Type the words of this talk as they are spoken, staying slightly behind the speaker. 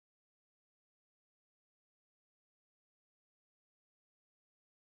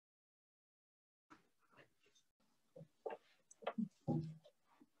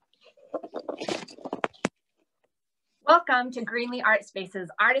Welcome to Greenlee Art Space's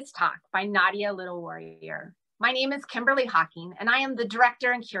Artist Talk by Nadiya Littlewarrior. My name is Kimberly Hawking, and I am the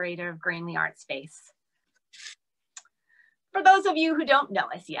director and curator of Greenlee Art Space. For those of you who don't know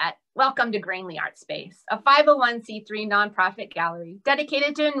us yet, welcome to Greenlee Art Space, a 501c3 nonprofit gallery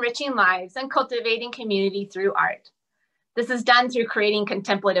dedicated to enriching lives and cultivating community through art. This is done through creating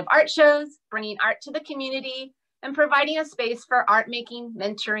contemplative art shows, bringing art to the community, and providing a space for art making,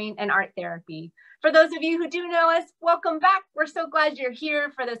 mentoring, and art therapy. For those of you who do know us, welcome back. We're so glad you're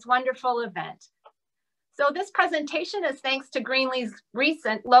here for this wonderful event. So this presentation is thanks to Greenlee's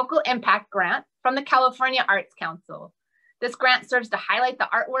recent local impact grant from the California Arts Council. This grant serves to highlight the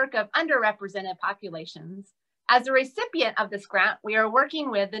artwork of underrepresented populations. As a recipient of this grant, we are working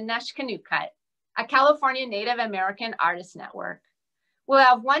with the Neshkanukut, a California Native American artist network. We'll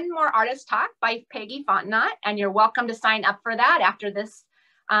have one more artist talk by Peggy Fontenot, and you're welcome to sign up for that after this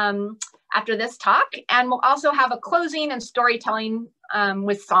talk. And we'll also have a closing and storytelling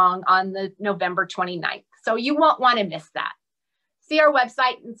with song on the November 29th. So you won't want to miss that. See our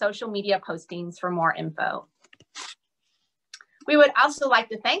website and social media postings for more info. We would also like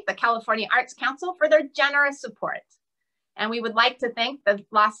to thank the California Arts Council for their generous support. And we would like to thank the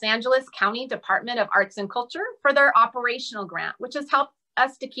Los Angeles County Department of Arts and Culture for their operational grant, which has helped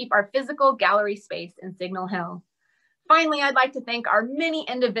us to keep our physical gallery space in Signal Hill. Finally, I'd like to thank our many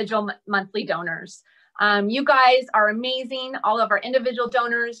individual monthly donors. You guys are amazing, all of our individual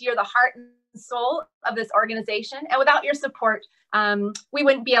donors. You're the heart and soul of this organization. And without your support, we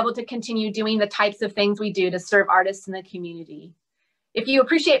wouldn't be able to continue doing the types of things we do to serve artists in the community. If you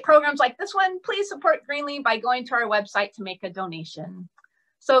appreciate programs like this one, please support Greenlee by going to our website to make a donation.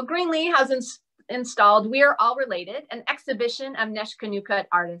 So Greenlee has installed We Are All Related, an exhibition of Neshkanukut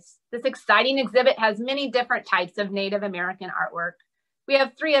artists. This exciting exhibit has many different types of Native American artwork. We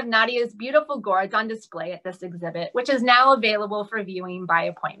have 3 of Nadiya's beautiful gourds on display at this exhibit, which is now available for viewing by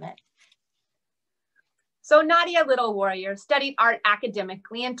appointment. So Nadiya Littlewarrior studied art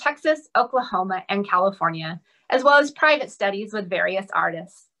academically in Texas, Oklahoma, and California, as well as private studies with various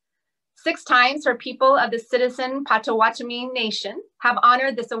artists. 6 times her people of the citizen Potawatomi Nation have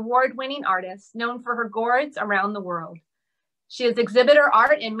honored this award-winning artist known for her gourds around the world. She has exhibited her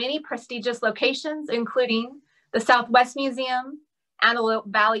art in many prestigious locations, including the Southwest Museum, Antelope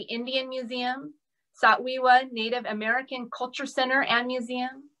Valley Indian Museum, Satwiwa Native American Culture Center and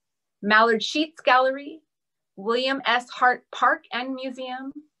Museum, Mallard Sheets Gallery, William S. Hart Park and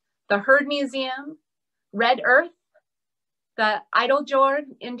Museum, the Heard Museum, Red Earth, the Idyllwild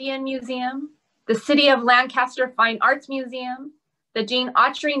Indian Museum, the City of Lancaster Fine Arts Museum, the Gene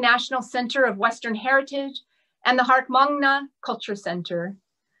Autry National Center of Western Heritage, and the Harkmongna Culture Center.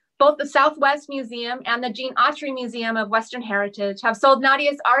 Both the Southwest Museum and the Gene Autry Museum of Western Heritage have sold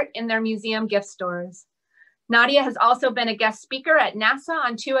Nadiya's art in their museum gift stores. Nadiya has also been a guest speaker at NASA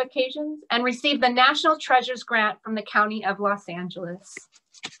on 2 occasions and received the National Treasures Grant from the County of Los Angeles.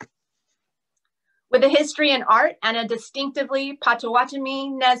 With a history in art and a distinctively Potawatomi,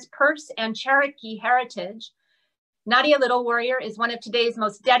 Nez Perce, and Cherokee heritage, Nadiya Littlewarrior is one of today's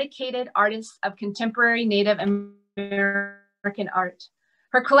most dedicated artists of contemporary Native American art.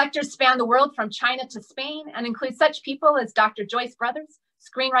 Her collectors span the world from China to Spain and include such people as Dr. Joyce Brothers,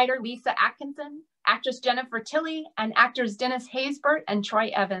 screenwriter Lisa Atkinson, actress Jennifer Tilly, and actors Dennis Haysbert and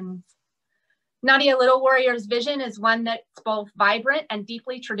Troy Evans. Nadiya Littlewarrior's vision is one that's both vibrant and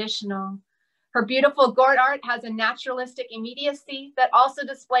deeply traditional. Her beautiful gourd art has a naturalistic immediacy that also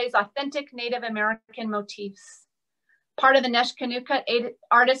displays authentic Native American motifs. Part of the Neshkanukut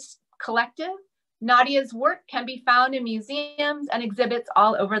Artists Collective, Nadiya's work can be found in museums and exhibits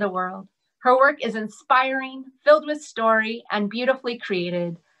all over the world. Her work is inspiring, filled with story, and beautifully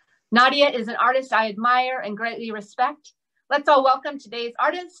created. Nadiya is an artist I admire and greatly respect. Let's all welcome today's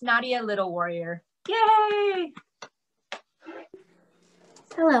artist, Nadiya Littlewarrior. Yay!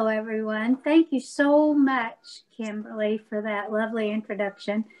 Hello, everyone. Thank you so much, Kimberly, for that lovely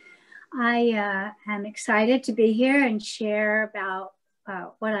introduction. I am excited to be here and share about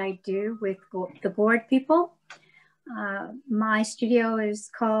what I do with the gourd people. My studio is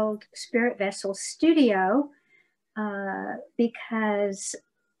called Spirit Vessel Studio because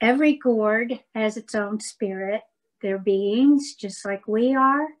every gourd has its own spirit. They're beings just like we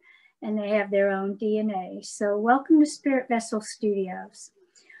are, and they have their own DNA. So welcome to Spirit Vessel Studios.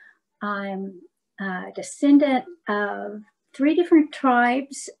 I'm a descendant of 3 different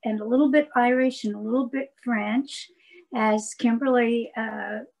tribes and a little bit Irish and a little bit French, as Kimberly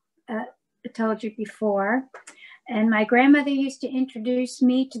told you before. And my grandmother used to introduce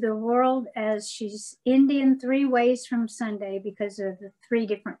me to the world as she's Indian 3 ways from Sunday because of the 3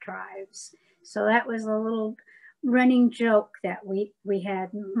 different tribes. So that was a little running joke that we had,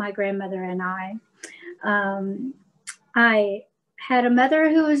 my grandmother and I. I had a mother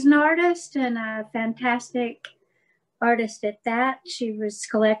who was an artist, and a fantastic artist at that. She was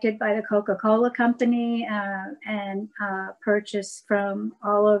collected by the Coca-Cola Company and purchased from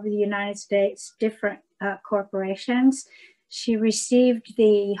all over the United States, different corporations. She received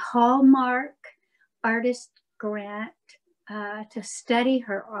the Hallmark Artist Grant to study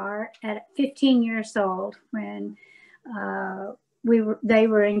her art at 15 years old when they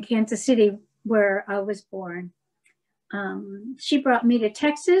were in Kansas City, where I was born. She brought me to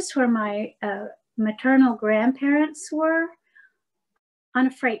Texas, where my maternal grandparents were, on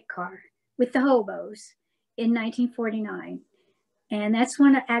a freight car with the hobos in 1949. And that's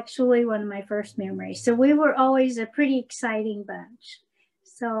actually one of my first memories. So we were always a pretty exciting bunch.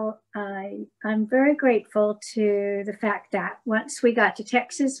 So I'm very grateful to the fact that once we got to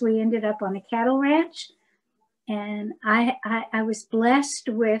Texas, we ended up on a cattle ranch. And I was blessed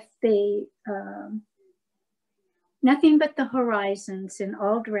with the nothing but the horizons in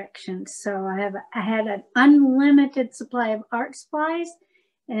all directions. So I had an unlimited supply of art supplies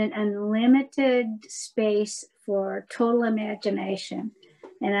and an unlimited space for total imagination.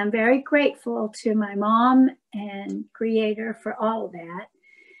 And I'm very grateful to my mom and creator for all of that.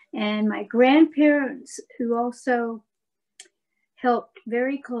 And my grandparents, who also helped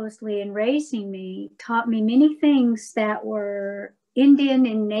very closely in raising me, taught me many things that were Indian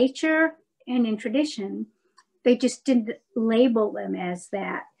in nature and in tradition. They just didn't label them as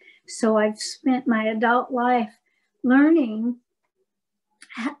that. So I've spent my adult life learning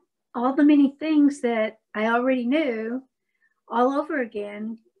all the many things that I already knew all over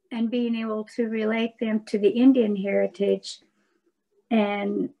again, and being able to relate them to the Indian heritage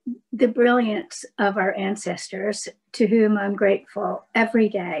and the brilliance of our ancestors, to whom I'm grateful every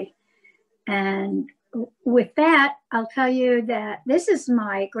day. And with that, I'll tell you that this is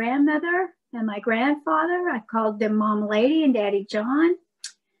my grandmother and my grandfather. I called them Mom Lady and Daddy John.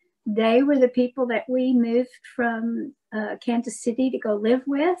 They were the people that we moved from Kansas City to go live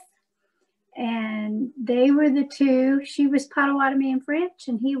with. And they were the 2. She was Potawatomi and French,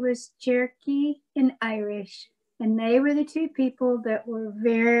 and he was Cherokee and Irish. And they were the 2 people that were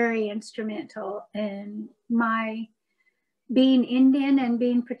very instrumental in my being Indian and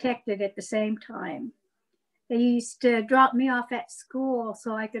being protected at the same time. They used to drop me off at school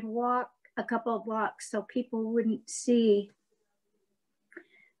so I could walk a couple of blocks so people wouldn't see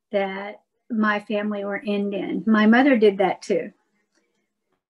that my family were Indian. My mother did that too.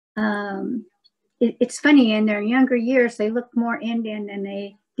 It's funny, in their younger years, they looked more Indian than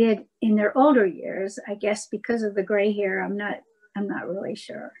they did in their older years, I guess because of the gray hair. I'm not really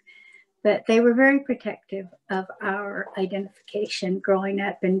sure. But they were very protective of our identification growing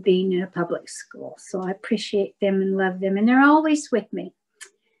up and being in a public school. So I appreciate them and love them. And they're always with me.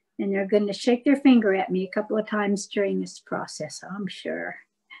 And they're going to shake their finger at me a couple of times during this process, I'm sure,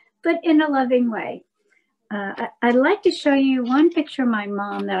 but in a loving way. I'd like to show you one picture of my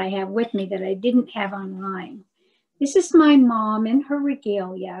mom that I have with me that I didn't have online. This is my mom in her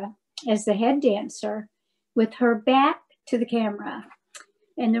regalia as the head dancer with her back to the camera.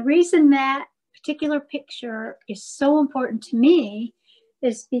 And the reason that particular picture is so important to me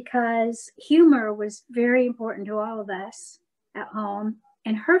is because humor was very important to all of us at home.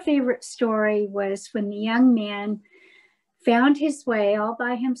 And her favorite story was when the young man found his way all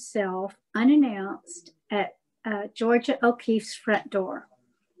by himself, unannounced, at Georgia O'Keeffe's front door.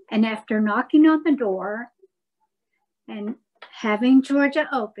 And after knocking on the door and having Georgia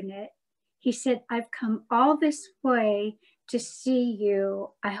open it, he said, "I've come all this way to see you.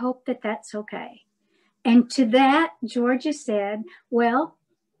 I hope that that's okay." And to that, Georgia said, "Well,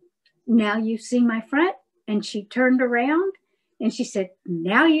 now you've seen my front." And she turned around and she said,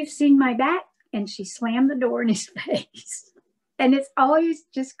 "Now you've seen my back." And she slammed the door in his face. And it's always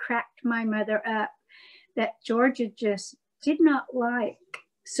just cracked my mother up that Georgia just did not like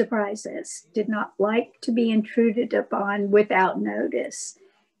surprises, did not like to be intruded upon without notice.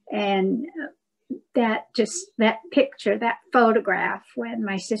 And that picture, that photograph, when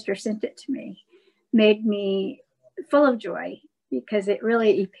my sister sent it to me, made me full of joy because it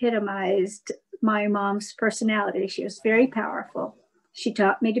really epitomized my mom's personality. She was very powerful. She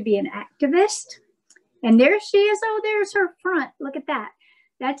taught me to be an activist. And there she is. Oh, there's her front. Look at that.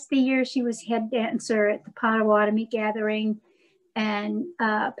 That's the year she was head dancer at the Potawatomi gathering and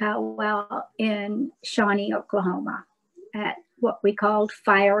powwow in Shawnee, Oklahoma, at what we called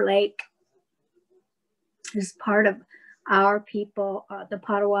Fire Lake. is part of our people, the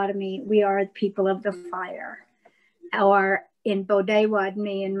Potawatomi. We are the people of the fire. Or in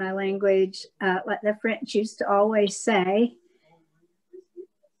Bodewadmi, in my language, like the French used to always say,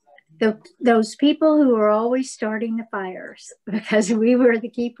 those people who were always starting the fires, because we were the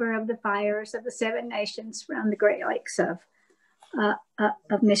keeper of the fires of the 7 nations around the Great Lakes of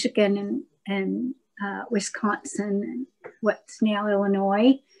Michigan and Wisconsin and what's now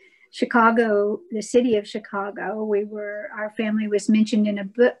Illinois. Chicago, the city of Chicago, our family was mentioned in a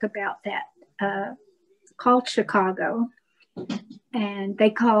book about that, called Chicago, and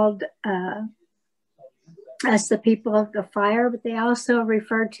they called us the people of the fire, but they also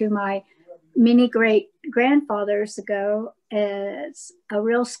referred to my many great grandfathers ago as a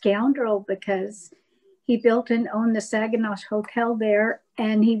real scoundrel, because he built and owned the Saginaw Hotel there,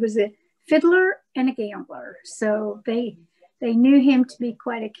 and he was a fiddler and a gambler. So they knew him to be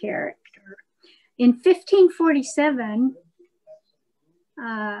quite a character. In 1547,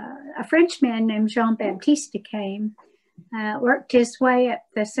 a Frenchman named Jean-Baptiste came, worked his way up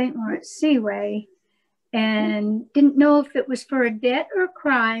the St. Lawrence Seaway, and didn't know if it was for a debt or a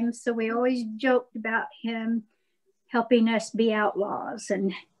crime. So we always joked about him helping us be outlaws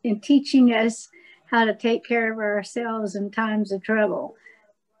and teaching us how to take care of ourselves in times of trouble.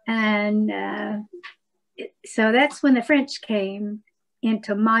 And so that's when the French came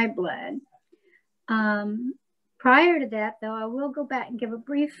into my blood. Prior to that, though, I will go back and give a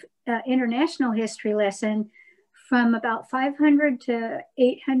brief international history lesson. From about 500 to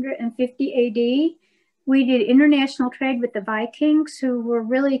 850 AD, we did international trade with the Vikings, who were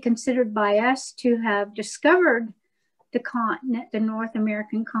really considered by us to have discovered the continent, the North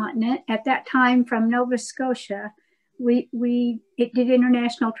American continent. At that time, from Nova Scotia, we did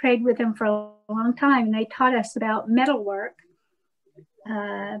international trade with them for a long time, and they taught us about metalwork,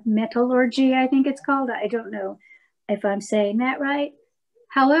 metallurgy, I think it's called. I don't know if I'm saying that right.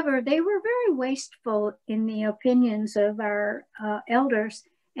 However, they were very wasteful in the opinions of our elders,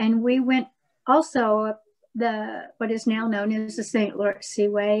 and we went also up what is now known as the St. Lawrence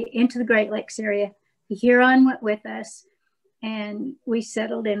Seaway into the Great Lakes area. The Huron went with us, and we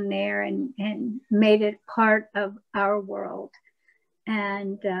settled in there and made it part of our world.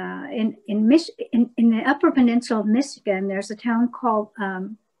 And in the Upper Peninsula of Michigan, there's a town called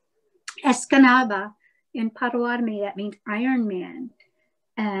Escanaba in Potawatomi. That means Iron Man.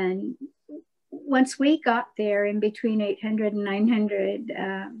 And once we got there in between 800 and 900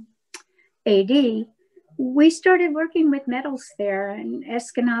 AD, we started working with metals there. And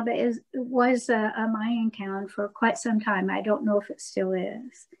Escanaba was a mining town for quite some time. I don't know if it still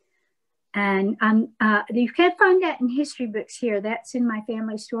is. And you can't find that in history books here. That's in my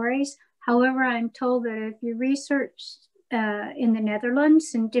family stories. However, I'm told that if you research in the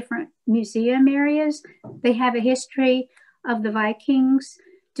Netherlands in different museum areas, they have a history of the Vikings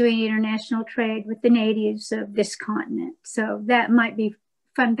doing international trade with the natives of this continent. So that might be a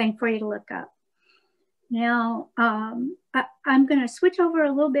fun thing for you to look up. Now, I'm going to switch over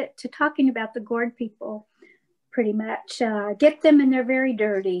a little bit to talking about the gourd people, pretty much. Get them, and they're very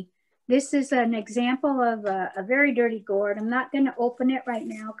dirty. This is an example of a very dirty gourd. I'm not going to open it right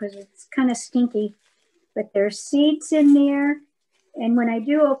now because it's kind of stinky, but there's seeds in there. And when I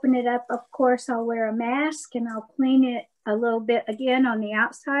do open it up, of course, I'll wear a mask and I'll clean it a little bit again on the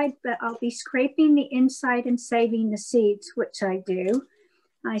outside, but I'll be scraping the inside and saving the seeds, which I do.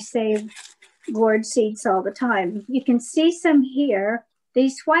 I save gourd seeds all the time. You can see some here.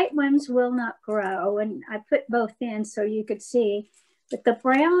 These white ones will not grow, and I put both in so you could see, but the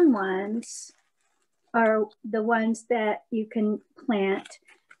brown ones are the ones that you can plant,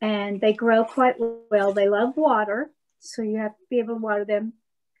 and they grow quite well. They love water, so you have to be able to water them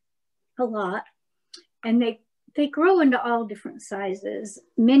a lot, and they grow into all different sizes,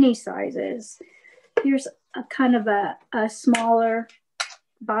 many sizes. Here's a kind of a smaller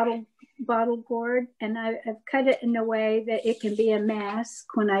bottle gourd, and I've cut it in a way that it can be a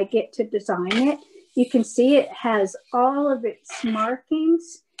mask when I get to design it. You can see it has all of its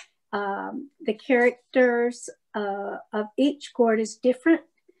markings. The characters of each gourd is different.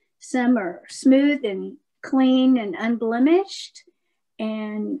 Some are smooth and clean and unblemished,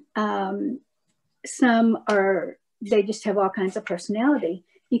 and some they just have all kinds of personality.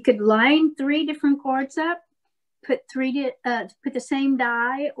 You could line 3 different gourds up, put the same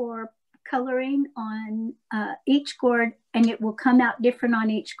dye or coloring on each gourd, and it will come out different on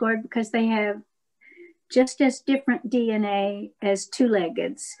each gourd because they have just as different DNA as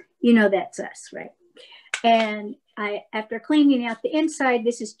 2-leggeds. You know, that's us, right? And after cleaning out the inside,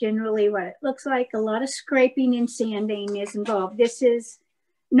 this is generally what it looks like. A lot of scraping and sanding is involved. This is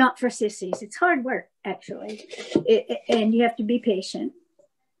not for sissies. It's hard work, actually, and you have to be patient.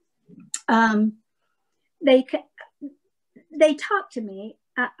 They talk to me.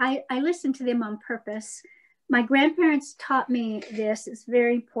 I listen to them on purpose. My grandparents taught me this. It's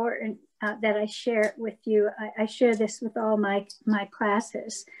very important that I share it with you. I share this with all my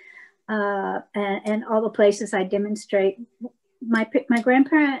classes and all the places I demonstrate. My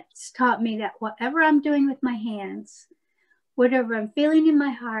grandparents taught me that whatever I'm doing with my hands, whatever I'm feeling in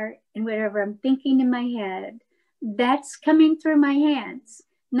my heart, and whatever I'm thinking in my head, that's coming through my hands,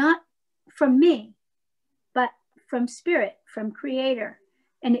 not from me, but from Spirit, from Creator.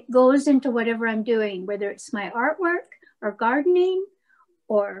 And it goes into whatever I'm doing, whether it's my artwork or gardening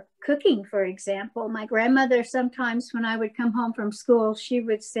or cooking, for example. My grandmother, sometimes when I would come home from school, she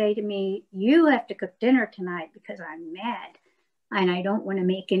would say to me, "You have to cook dinner tonight because I'm mad and I don't want to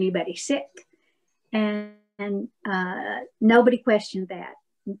make anybody sick." And nobody questioned that.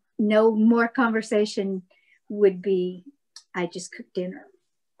 No more conversation would be, I just cooked dinner.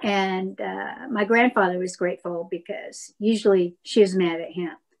 And my grandfather was grateful because usually she was mad at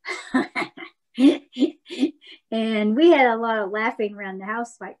him. And we had a lot of laughing around the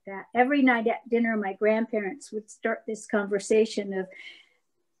house like that. Every night at dinner, my grandparents would start this conversation of,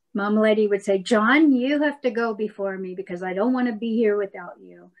 Mama Lady would say, "John, you have to go before me because I don't want to be here without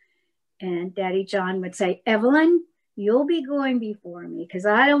you." And Daddy John would say, "Evelyn, you'll be going before me because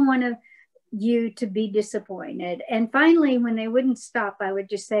I don't want you to be disappointed." And finally, when they wouldn't stop, I would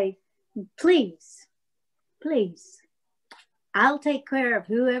just say, "Please, please, I'll take care of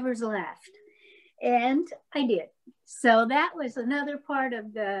whoever's left." And I did. So that was another part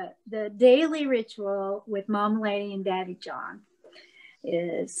of the daily ritual with Mama Lady and Daddy John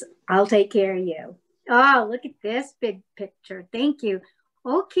is, I'll take care of you. Oh, look at this big picture. Thank you.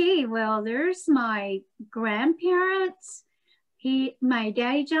 Okay, well, there's my grandparents. My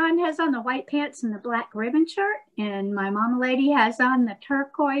Daddy John has on the white pants and the black ribbon shirt, and my Mama Lady has on the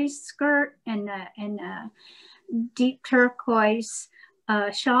turquoise skirt and a deep turquoise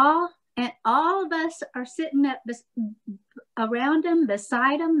shawl. And all of us are sitting up around them,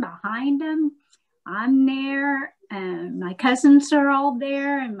 beside them, behind them. I'm there, and my cousins are all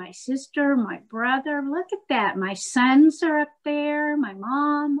there, and my sister, my brother. Look at that. My sons are up there, my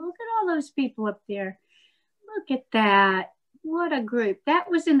mom. Look at all those people up there. Look at that. What a group. That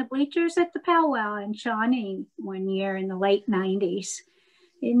was in the bleachers at the powwow in Shawnee one year in the late 90s.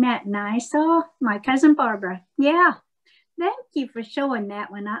 Isn't that nice? Oh, my cousin Barbara. Yeah. Thank you for showing that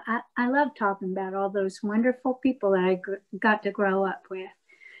one. I love talking about all those wonderful people that I got to grow up with.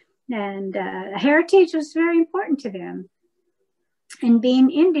 And heritage was very important to them. And being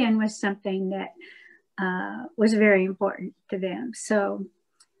Indian was something that was very important to them. So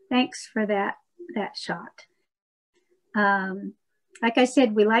thanks for that shot. Like I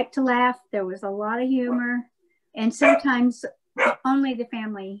said, we like to laugh. There was a lot of humor. And sometimes only the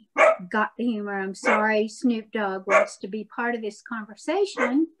family got the humor. I'm sorry, Snoop Dogg wants to be part of this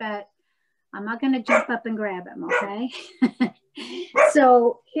conversation, but I'm not going to jump up and grab him, okay?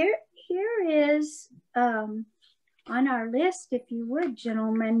 So here is on our list, if you would,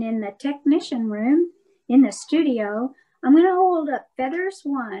 gentlemen, in the technician room, in the studio, I'm going to hold up Feathers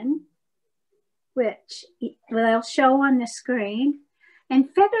 1, which I'll show on the screen.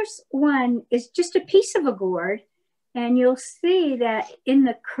 And Feathers 1 is just a piece of a gourd. And you'll see that in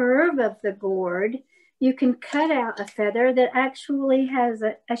the curve of the gourd, you can cut out a feather that actually has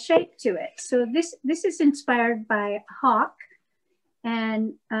a shape to it. So this is inspired by a hawk.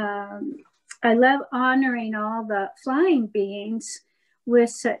 And I love honoring all the flying beings with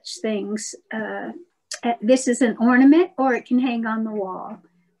such things. This is an ornament, or it can hang on the wall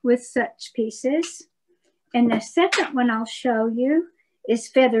with such pieces. And the second one I'll show you is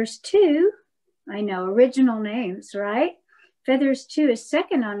Feathers 2. I know, original names, right? Feathers 2 is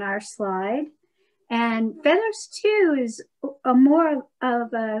second on our slide. And Feathers 2 is a more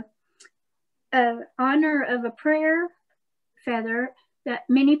of a honor of a prayer feather that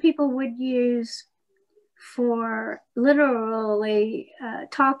many people would use for literally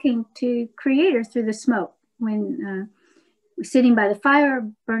talking to Creator through the smoke. When sitting by the fire,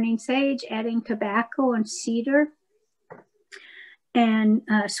 burning sage, adding tobacco and cedar and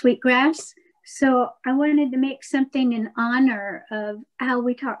sweetgrass. So I wanted to make something in honor of how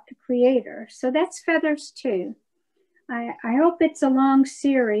we talk to Creator. So that's Feathers 2. I hope it's a long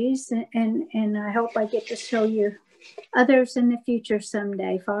series, and I hope I get to show you others in the future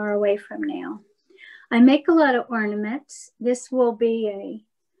someday, far away from now. I make a lot of ornaments. This will be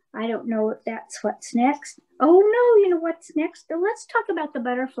I don't know if that's what's next. Oh no, you know what's next? Let's talk about the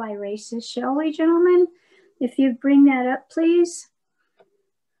butterfly races, shall we, gentlemen? If you bring that up, please.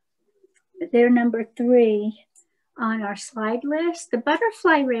 they're number 3 on our slide list. The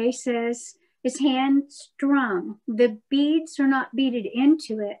butterfly race is hand strung. The beads are not beaded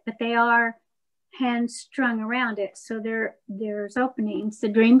into it, but they are hand strung around it. So there's openings. The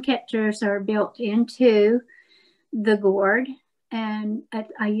dream catchers are built into the gourd, and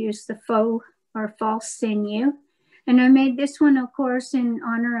I use the faux or false sinew. And I made this one, of course, in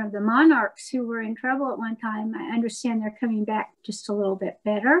honor of the monarchs who were in trouble at one time. I understand they're coming back just a little bit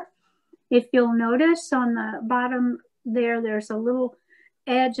better. If you'll notice on the bottom there's a little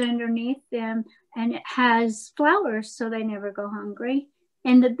edge underneath them, and it has flowers so they never go hungry.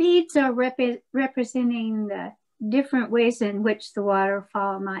 And the beads are representing the different ways in which the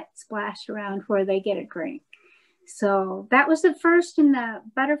waterfall might splash around where they get a drink. So that was the first in the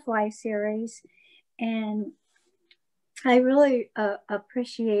butterfly series. And I really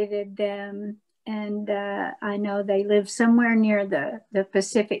appreciated them. And I know they live somewhere near the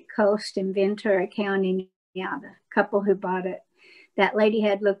Pacific coast in Ventura County. Yeah, the couple who bought it. That lady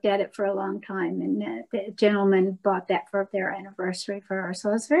had looked at it for a long time, and the gentleman bought that for their anniversary for her. So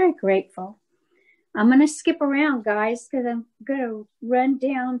I was very grateful. I'm going to skip around, guys, because I'm going to run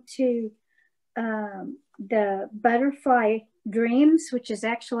down to the butterfly dreams, which is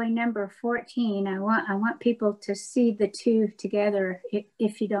actually number 14. I want people to see the two together,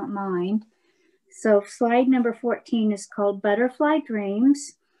 if you don't mind. So slide number 14 is called Butterfly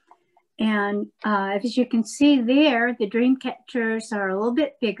Dreams. And as you can see there, the dream catchers are a little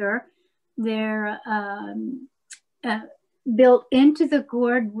bit bigger. They're built into the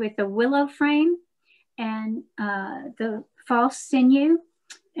gourd with a willow frame and the false sinew.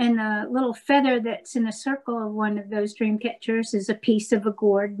 And the little feather that's in the circle of one of those dream catchers is a piece of a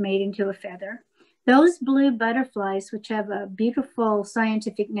gourd made into a feather. Those blue butterflies, which have a beautiful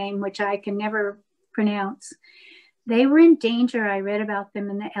scientific name, which I can never pronounce, they were in danger. I read about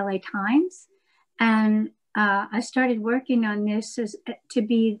them in the LA Times. And I started working on this to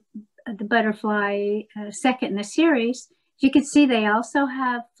be the butterfly second in the series. You can see they also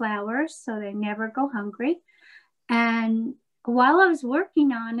have flowers, so they never go hungry. And while I was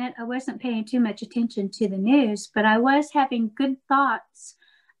working on it, I wasn't paying too much attention to the news, but I was having good thoughts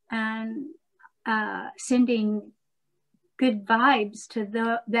and sending good vibes to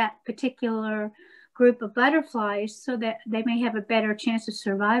that particular group of butterflies so that they may have a better chance of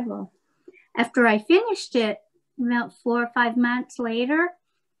survival. After I finished it, about 4 or 5 months later,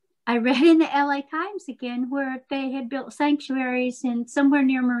 I read in the LA Times again where they had built sanctuaries in somewhere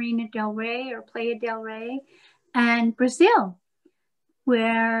near Marina del Rey or Playa del Rey and Brazil,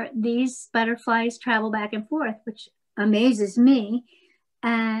 where these butterflies travel back and forth, which amazes me,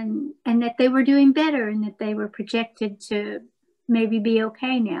 and that they were doing better and that they were projected to maybe be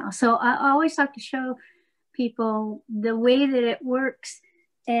okay now. So I always like to show people the way that it works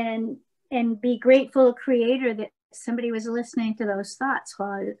and be grateful to Creator that somebody was listening to those thoughts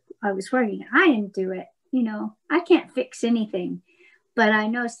while I was working. I didn't do it. You know, I can't fix anything, but I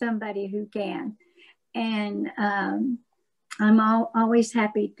know somebody who can. And I'm always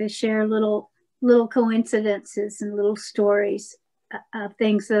happy to share little coincidences and little stories of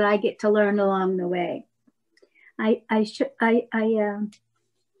things that I get to learn along the way. I'm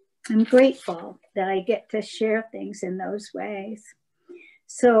grateful that I get to share things in those ways.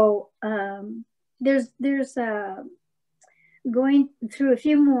 So there's going through a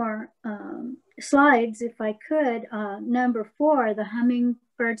few more slides, if I could. Number 4, the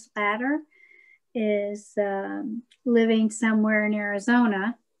hummingbird's ladder, is living somewhere in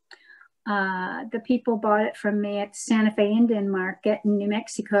Arizona. The people bought it from me at the Santa Fe Indian Market in New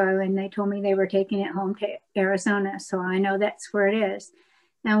Mexico, and they told me they were taking it home to Arizona. So I know that's where it is.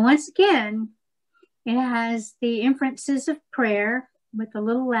 Now, once again, it has the inferences of prayer with a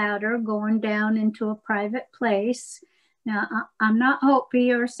little ladder going down into a private place. Now, I'm not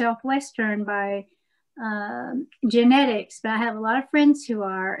Hopi or Southwestern by genetics, but I have a lot of friends who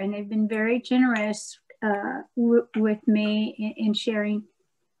are, and they've been very generous with me in sharing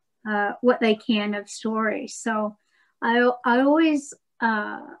what they can of stories. So I always,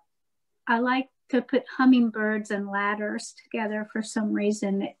 I like to put hummingbirds and ladders together for some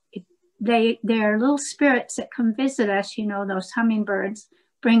reason. They're little spirits that come visit us. You know, those hummingbirds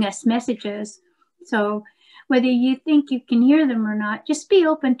bring us messages. So whether you think you can hear them or not, just be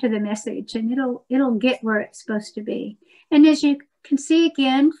open to the message and it'll get where it's supposed to be. And as you can see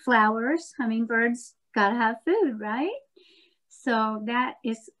again, flowers, hummingbirds gotta have food, right? So that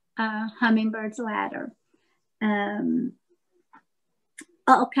is hummingbird's ladder.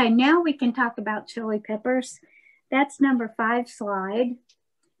 Okay, now we can talk about chili peppers. That's number 5 slide.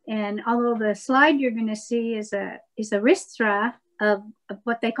 And although the slide you're going to see is a ristra of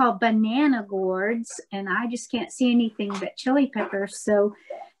what they call banana gourds, and I just can't see anything but chili peppers. So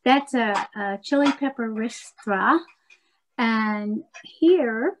that's a chili pepper ristra. And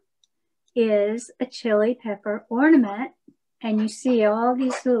here is a chili pepper ornament. And you see all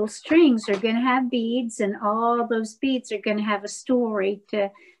these little strings are going to have beads, and all those beads are going to have a story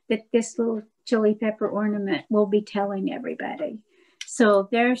that this little chili pepper ornament will be telling everybody. So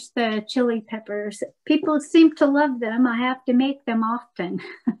there's the chili peppers. People seem to love them. I have to make them often,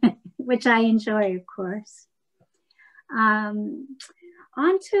 which I enjoy, of course. On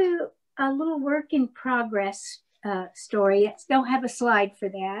to a little work in progress story. I don't have a slide for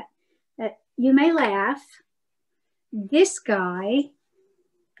that. You may laugh. This guy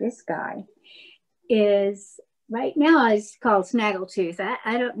is right now is called Snaggletooth.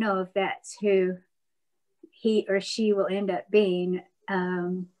 I don't know if that's who he or she will end up being.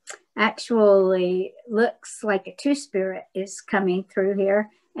 Actually looks like a two-spirit is coming through here,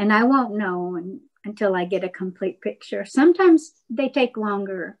 and I won't know until I get a complete picture. Sometimes they take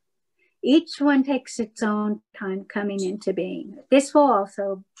longer. Each one takes its own time coming into being. This will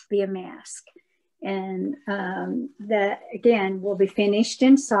also be a mask. And that, again, will be finished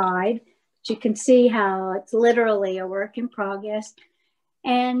inside. But you can see how it's literally a work in progress.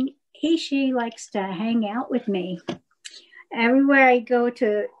 And she likes to hang out with me. Everywhere I go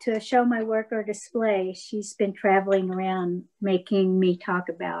to show my work or display, she's been traveling around making me talk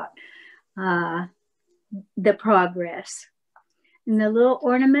about the progress. And the little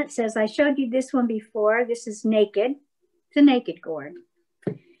ornament says, I showed you this one before. This is naked. It's a naked gourd.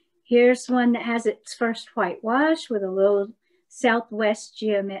 Here's one that has its first whitewash with a little Southwest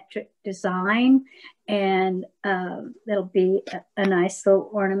geometric design, and that'll be a nice little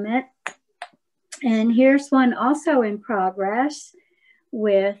ornament. And here's one also in progress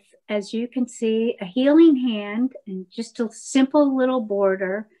with, as you can see, a healing hand and just a simple little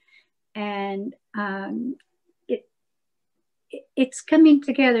border. And it's coming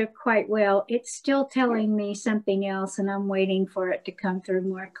together quite well. It's still telling me something else, and I'm waiting for it to come through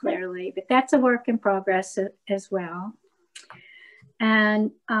more clearly. But that's a work in progress as well.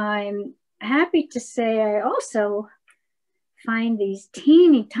 And I'm happy to say I also find these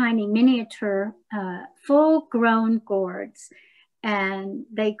teeny tiny miniature full-grown gourds, and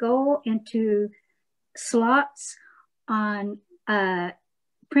they go into slots on a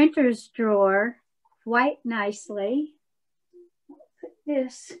printer's drawer quite nicely.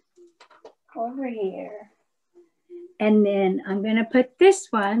 This over here, and then I'm going to put this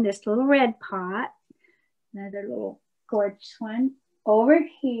one, this little red pot, another little gorgeous one, over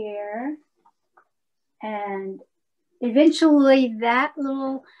here, and eventually that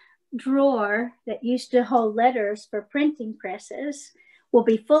little drawer that used to hold letters for printing presses will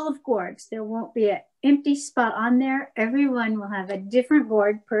be full of gourds. There won't be an empty spot on there. Everyone will have a different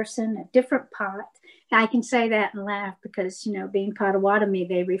gourd person, a different pot. I can say that and laugh because, you know, being Potawatomi,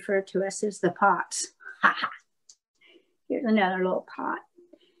 they refer to us as the pots. Here's another little pot.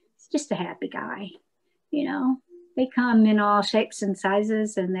 It's just a happy guy, you know. They come in all shapes and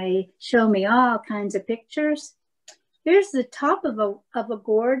sizes, and they show me all kinds of pictures. Here's the top of a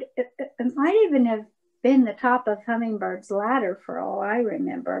gourd. It might even have been the top of Hummingbird's ladder for all I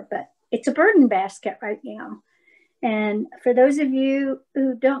remember, but it's a burden basket right now. And for those of you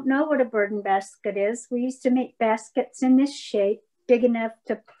who don't know what a burden basket is, we used to make baskets in this shape, big enough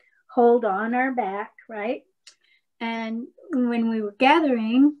to hold on our back, right? And when we were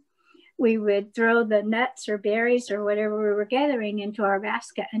gathering, we would throw the nuts or berries or whatever we were gathering into our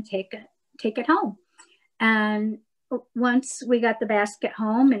basket and take it home. And once we got the basket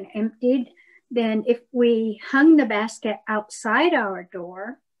home and emptied, then if we hung the basket outside our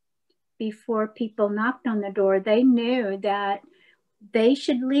door, before people knocked on the door, they knew that they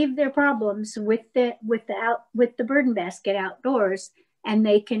should leave their problems with the burden basket outdoors, and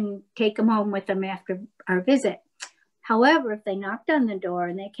they can take them home with them after our visit. However, if they knocked on the door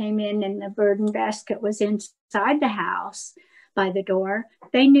and they came in and the burden basket was inside the house by the door,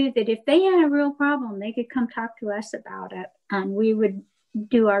 they knew that if they had a real problem, they could come talk to us about it, and we would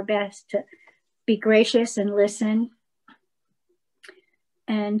do our best to be gracious and listen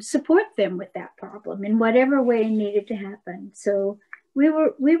and support them with that problem in whatever way needed to happen. So we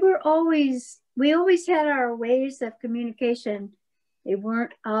always had our ways of communication. They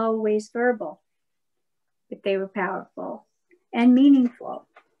weren't always verbal, but they were powerful and meaningful.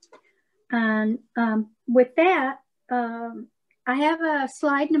 And with that, I have a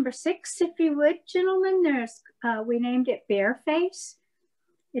slide number 6, if you would, gentlemen. We named it Bear Face.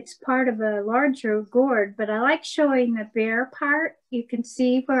 It's part of a larger gourd, but I like showing the bear part. You can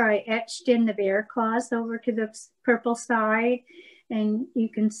see where I etched in the bear claws over to the purple side. And you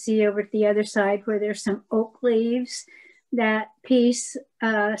can see over to the other side where there's some oak leaves. That piece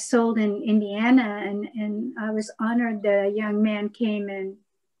sold in Indiana, and I was honored that a young man came and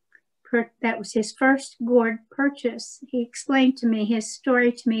that was his first gourd purchase. He explained to me, his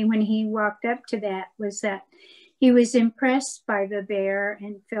story to me when he walked up to that was that he was impressed by the bear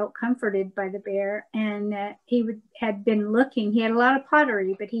and felt comforted by the bear, and that had been looking. He had a lot of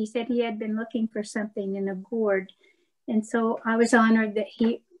pottery, but he said he had been looking for something in a gourd. And so I was honored that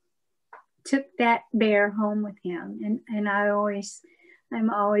he took that bear home with him. And I'm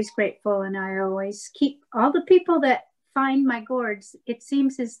always grateful, and I always keep all the people that find my gourds. It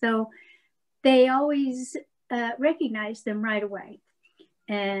seems as though they always recognize them right away.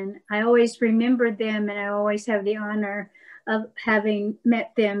 And I always remember them, and I always have the honor of having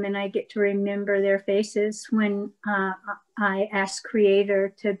met them, and I get to remember their faces when I ask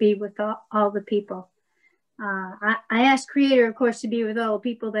Creator to be with all the people. I ask Creator, of course, to be with all the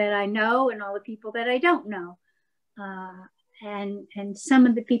people that I know and all the people that I don't know. And some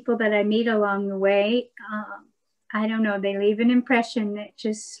of the people that I meet along the way, I don't know, they leave an impression that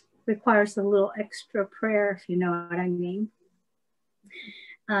just requires a little extra prayer, if you know what I mean.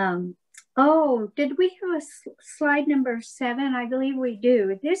 Did we have a slide number 7? I believe we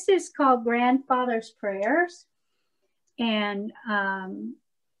do. This is called Grandfather's Prayers. And,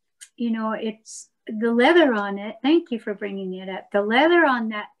 it's the leather on it. Thank you for bringing it up. The leather on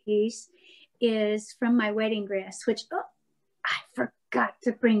that piece is from my wedding dress, which I forgot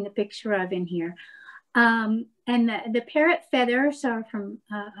to bring the picture of in here. And the parrot feathers are from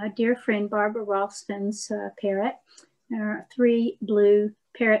a dear friend, Barbara Ralston's parrot. There are 3 blue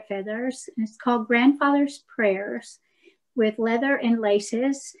parrot feathers. And it's called Grandfather's Prayers with leather and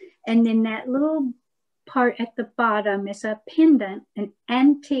laces. And then that little part at the bottom is a pendant, an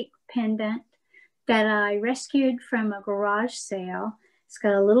antique pendant that I rescued from a garage sale. It's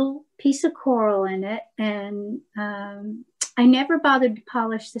got a little piece of coral in it. And I never bothered to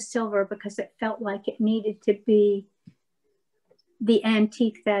polish the silver because it felt like it needed to be the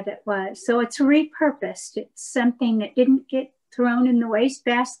antique that it was. So it's repurposed. It's something that didn't get thrown in the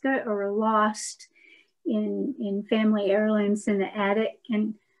wastebasket or lost in family heirlooms in the attic.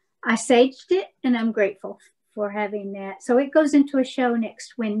 And I saged it, and I'm grateful for having that. So it goes into a show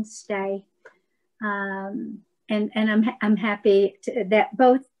next Wednesday. And I'm happy that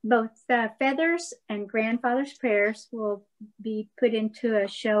both Feathers and Grandfather's Prayers will be put into a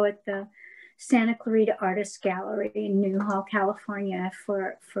show at the Santa Clarita Artist Gallery in Newhall, California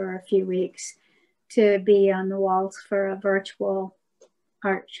for a few weeks to be on the walls for a virtual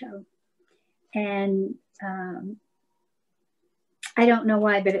art show. And I don't know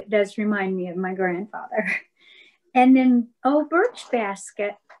why, but it does remind me of my grandfather. And then, Birch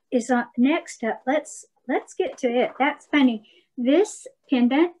Basket is on next up. Let's get to it. That's funny. This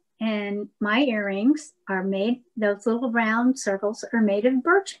pendant and my earrings are made, those little round circles are made of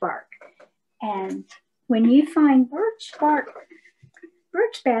birch bark. And when you find birch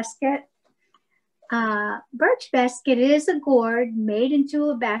basket is a gourd made into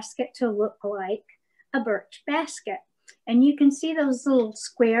a basket to look like a birch basket. And you can see those little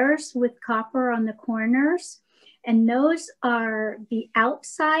squares with copper on the corners. And those are the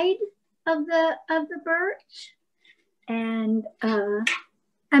outside of the birch. And the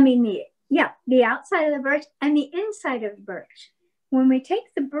outside of the birch and the inside of the birch. When we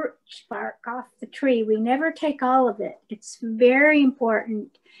take the birch bark off the tree, we never take all of it. It's very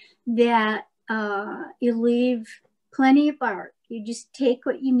important that you leave plenty of bark. You just take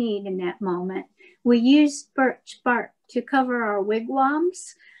what you need in that moment. We use birch bark to cover our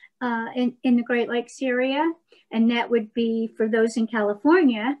wigwams in the Great Lakes area. And that would be for those in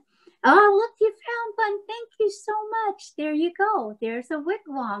California. Oh, look, you found one. Thank you so much. There you go. There's a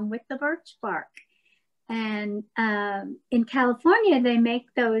wigwam with the birch bark. And in California, they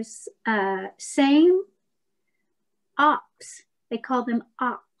make those same ops. They call them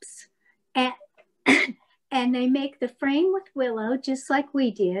ops. And they make the frame with willow, just like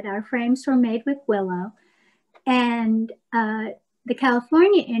we did. Our frames were made with willow. And the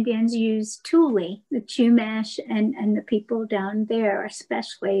California Indians use tule, the Chumash, and the people down there,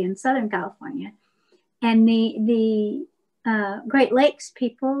 especially in Southern California. And the Great Lakes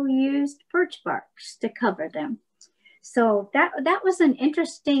people used birch barks to cover them. So that was an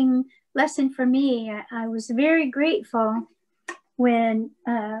interesting lesson for me. I was very grateful when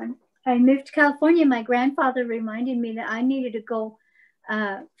I moved to California. My grandfather reminded me that I needed to go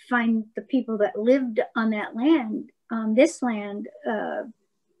find the people that lived on that land, on this land,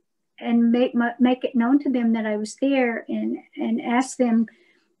 and make it known to them that I was there, and ask them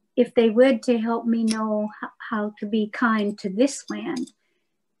if they would, to help me know how to be kind to this land.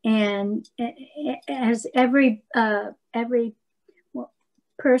 And as every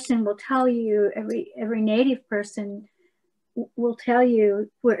person will tell you, every Native person will tell you,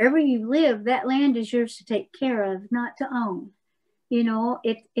 wherever you live, that land is yours to take care of, not to own. You know,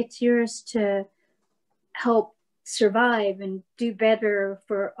 it's yours to help survive and do better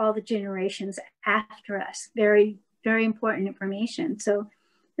for all the generations after us. Very, very important information. So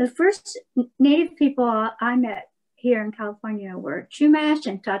the first Native people I met here in California were Chumash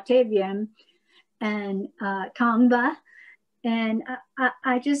and Tataviam and Tongva. And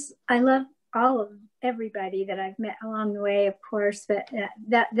I love all of everybody that I've met along the way, of course, but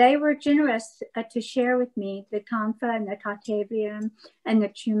that they were generous to share with me, the Tongva and the Tataviam and the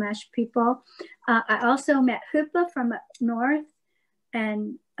Chumash people. I also met Hoopa from up north,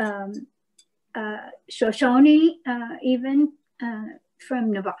 and Shoshone, even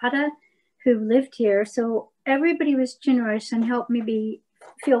from Nevada, who lived here. So everybody was generous and helped me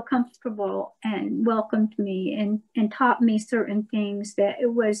feel comfortable and welcomed me and taught me certain things that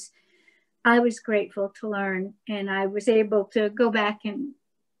I was grateful to learn. And I was able to go back and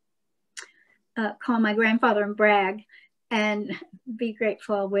call my grandfather and brag and be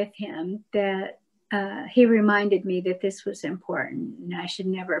grateful with him that he reminded me that this was important and I should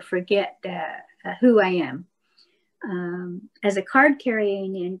never forget who I am. As a card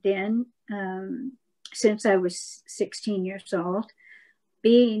carrying Indian, since I was 16 years old,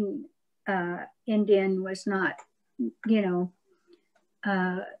 being Indian was not,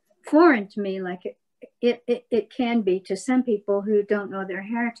 foreign to me like it can be to some people who don't know their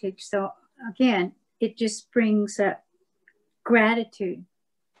heritage. So again, it just brings up gratitude,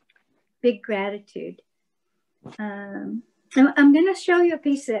 big gratitude. I'm going to show you a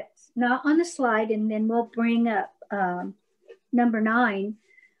piece that's not on the slide, and then we'll bring up number 9.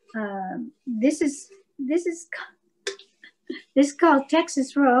 This is called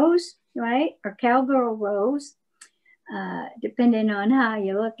Texas Rose, right? Or Cowgirl Rose, depending on how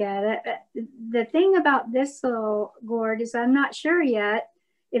you look at it. The thing about this little gourd is I'm not sure yet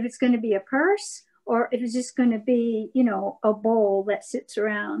if it's going to be a purse or if it's just going to be, a bowl that sits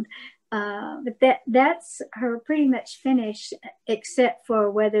around. But that's her pretty much finished, except for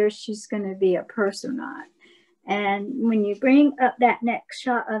whether she's going to be a purse or not. And when you bring up that next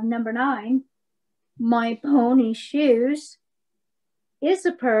shot of number 9, my pony shoes is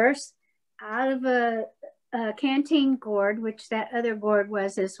a purse out of a canteen gourd, which that other gourd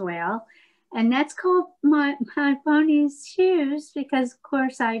was as well. And that's called my pony's shoes because, of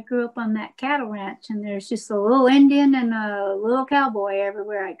course, I grew up on that cattle ranch, and there's just a little Indian and a little cowboy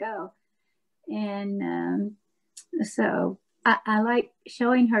everywhere I go. And so I like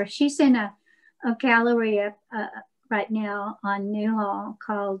showing her. She's in a gallery right now on Newhall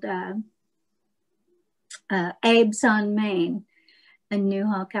called Abe's on Main in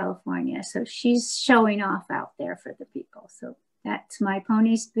Newhall, California. So she's showing off out there for the people. So that's my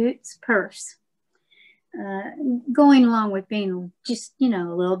pony's boots purse. Going along with being just, a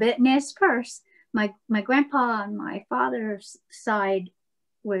little bit Nez purse. My grandpa on my father's side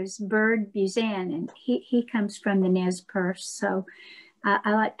was Bird Buzan, and he comes from the Nez purse. So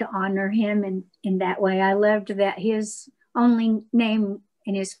I like to honor him in that way. I loved that his only name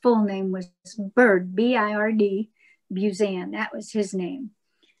and his full name was Bird, B-I-R-D, Buzan. That was his name.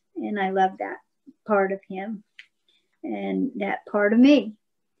 And I love that part of him and that part of me.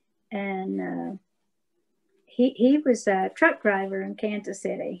 And he was a truck driver in Kansas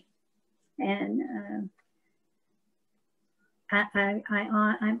City. And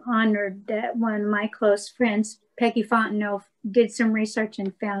I'm honored that one of my close friends, Peggy Fontenot, did some research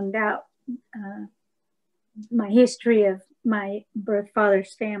and found out my history of my birth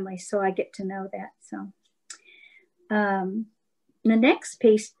father's family, so I get to know that. So the next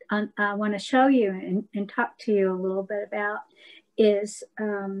piece I want to show you and talk to you a little bit about is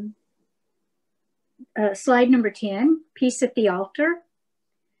slide number 10, Peace at the Altar,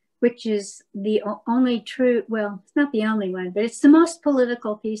 which is the only true, well, it's not the only one, but it's the most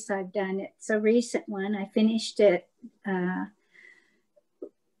political piece I've done. It's a recent one. I finished it in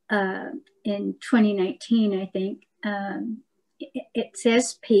 2019, I think. It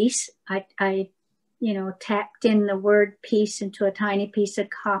says peace. I tacked in the word peace into a tiny piece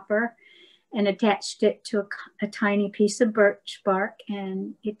of copper and attached it to a tiny piece of birch bark.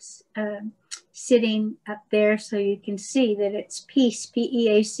 And it's sitting up there so you can see that it's peace,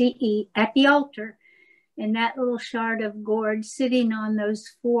 P-E-A-C-E, at the altar. And that little shard of gourd sitting on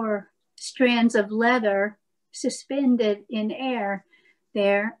those 4 strands of leather suspended in air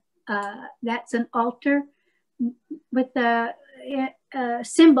there, that's an altar with a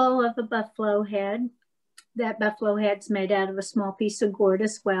symbol of a buffalo head. That buffalo head's made out of a small piece of gourd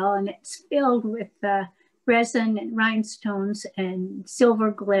as well, and it's filled with resin and rhinestones and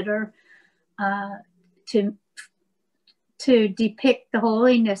silver glitter to depict the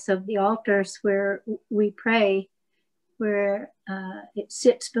holiness of the altars where we pray, where it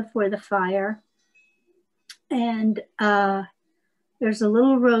sits before the fire. And there's a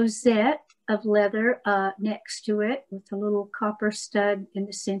little rosette of leather next to it with a little copper stud in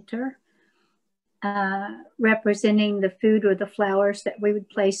the center, representing the food or the flowers that we would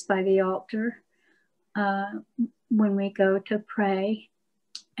place by the altar when we go to pray.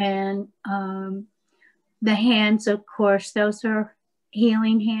 And the hands, of course, those are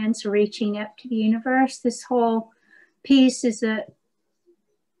healing hands reaching up to the universe. This whole piece is a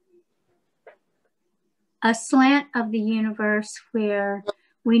slant of the universe where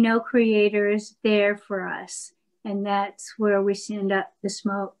we know Creator is there for us. And that's where we send up the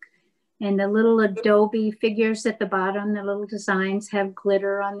smoke. And the little adobe figures at the bottom, the little designs have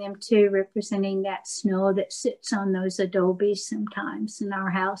glitter on them too, representing that snow that sits on those adobes sometimes in our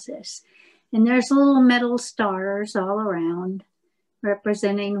houses. And there's little metal stars all around,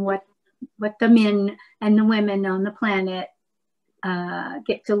 representing what the men and the women on the planet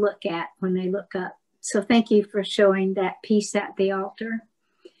get to look at when they look up. So thank you for showing that piece at the altar.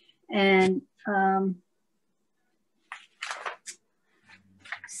 And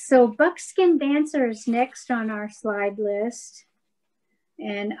so Buckskin Dancer is next on our slide list.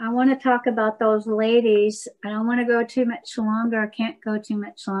 And I want to talk about those ladies. I don't want to go too much longer. I can't go too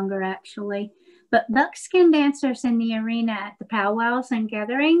much longer, actually. But Buckskin Dancers in the arena at the powwows and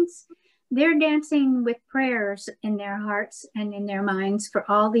gatherings, they're dancing with prayers in their hearts and in their minds for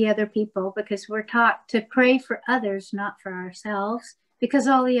all the other people, because we're taught to pray for others, not for ourselves, because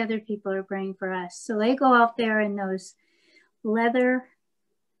all the other people are praying for us. So they go out there in those leather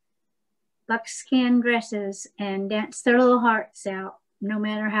buckskin dresses and dance their little hearts out, no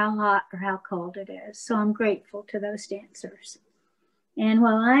matter how hot or how cold it is. So I'm grateful to those dancers. And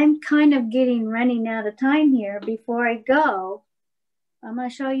while I'm kind of running out of time here, before I go, I'm going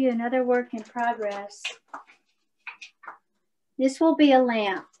to show you another work in progress. This will be a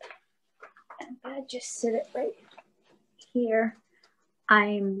lamp. I'm going to just sit it right here.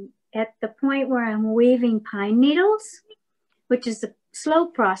 I'm at the point where I'm weaving pine needles, which is a slow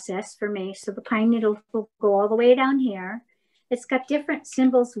process for me. So the pine needles will go all the way down here. It's got different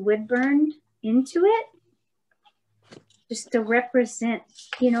symbols wood burned into it, just to represent,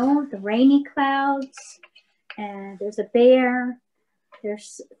 you know, the rainy clouds. And there's a bear,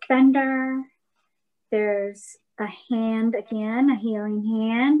 there's thunder, there's a hand again, a healing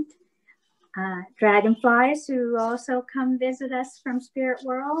hand. Dragonflies who also come visit us from Spirit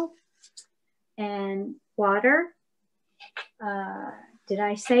World, and water. Did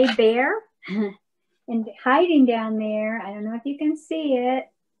I say bear? And hiding down there, I don't know if you can see it,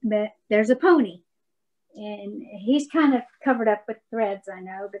 but there's a pony. And he's kind of covered up with threads, I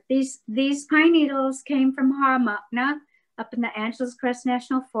know. But these pine needles came from Haramukna up in the Angeles Crest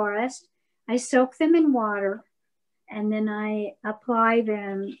National Forest. I soak them in water, and then I apply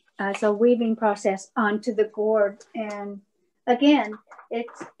them as a weaving process onto the gourd. And again,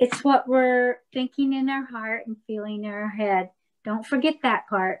 it's what we're thinking in our heart and feeling in our head. Don't forget that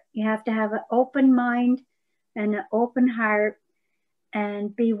part. You have to have an open mind and an open heart,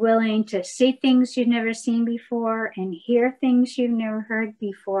 and be willing to see things you've never seen before and hear things you've never heard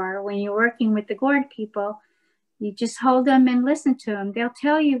before. When you're working with the gourd people, you just hold them and listen to them. They'll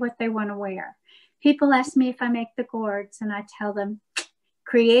tell you what they want to wear. People ask me if I make the gourds, and I tell them,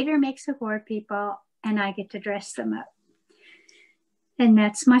 Creator makes the gourd, people, and I get to dress them up. And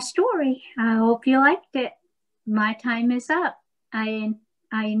that's my story. I hope you liked it. My time is up. I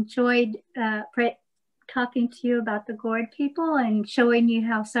enjoyed talking to you about the gourd people and showing you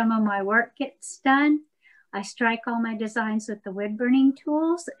how some of my work gets done. I strike all my designs with the wood burning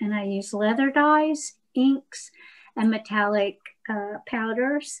tools, and I use leather dyes, inks, and metallic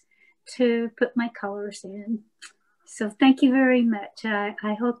powders to put my colors in. So thank you very much.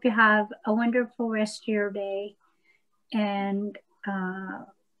 I hope you have a wonderful rest of your day, and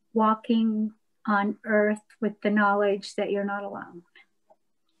walking on earth with the knowledge that you're not alone.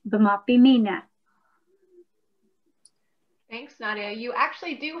 Bamapi Mina. Thanks, Nadiya. You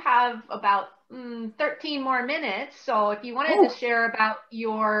actually do have about 13 more minutes. So if you wanted to share about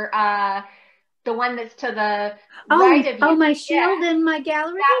your the one that's to the Oh, right of you. oh, my shield and my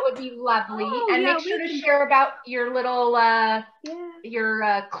gallery. That would be lovely. Oh, and yeah, make sure to can... share about your little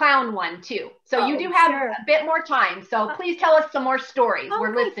your clown one too. So you do have a bit more time. So please tell us some more stories.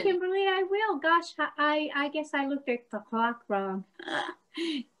 We're listening. Kimberly, I will. Gosh, I guess I looked at the clock wrong.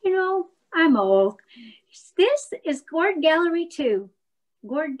 You know, I'm old. This is Gourd Gallery 2.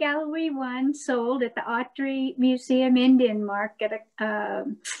 Gourd Gallery 1 sold at the Autry Museum in Denmark at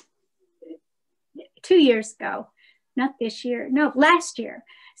 2 years ago. Not this year. No, last year.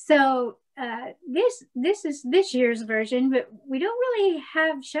 So this is this year's version, but we don't really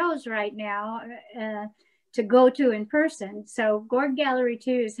have shows right now to go to in person. So Gourd Gallery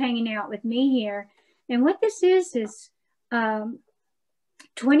 2 is hanging out with me here. And what this is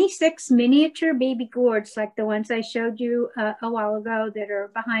 26 miniature baby gourds like the ones I showed you a while ago that are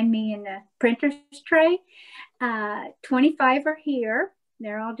behind me in the printer's tray. 25 are here.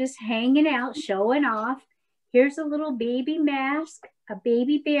 They're all just hanging out, showing off. Here's a little baby mask, a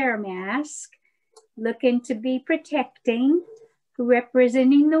baby bear mask, looking to be protecting,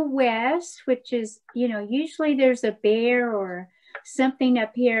 representing the West, which is, you know, usually there's a bear or something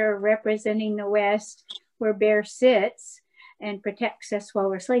up here representing the West where bear sits and protects us while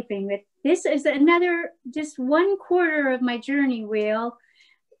we're sleeping. But this is another, just 1/4 of my journey wheel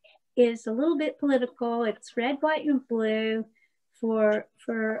is a little bit political. It's red, white, and blue for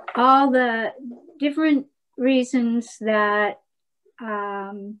all the different reasons that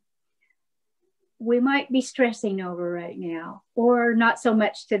we might be stressing over right now, or not so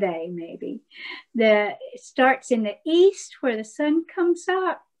much today, maybe. It starts in the east where the sun comes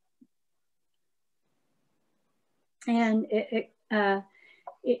up, and it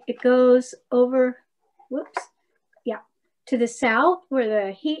goes over, to the south where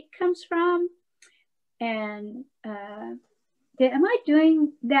the heat comes from. And am I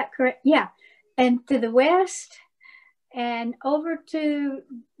doing that correct? Yeah. And to the west and over to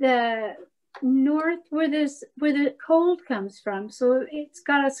the north where the cold comes from. So it's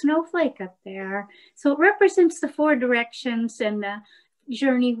got a snowflake up there. So it represents the 4 directions and the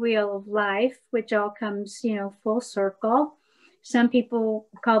journey wheel of life, which all comes, you know, full circle. Some people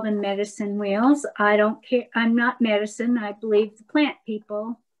call them medicine wheels. I don't care. I'm not medicine. I believe the plant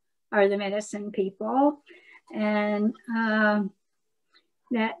people are the medicine people. And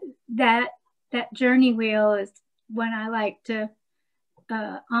that journey wheel is when I like to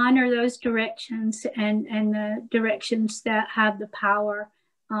honor those directions and the directions that have the power.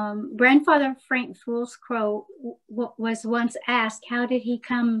 Grandfather Frank Fool's Crow was once asked, how did he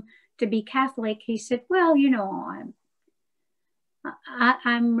come to be Catholic? He said, well, you know,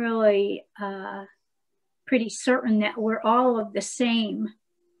 I'm really pretty certain that we're all of the same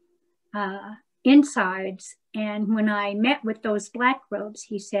insides. And when I met with those black robes,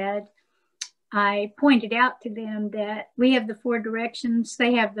 he said, I pointed out to them that we have the 4 directions,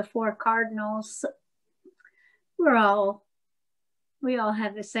 they have the 4 cardinals. We all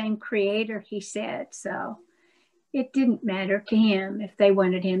have the same creator, he said. So it didn't matter to him if they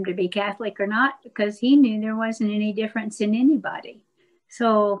wanted him to be Catholic or not, because he knew there wasn't any difference in anybody.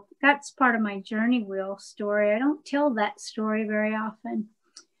 So that's part of my journey wheel story. I don't tell that story very often.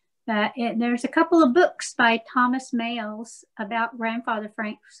 There's a couple of books by Thomas Mayles about Grandfather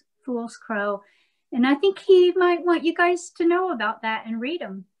Frank Fool's Crow, and I think he might want you guys to know about that and read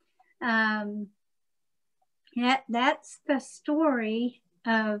them. That's the story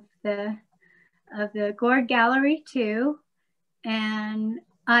of the Gourd Gallery 2, and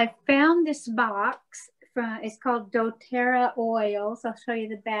I found this box it's called doTERRA oils. I'll show you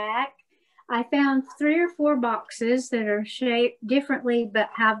the back. I found 3 or 4 boxes that are shaped differently but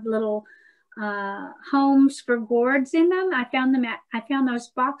have little homes for gourds in them. I found those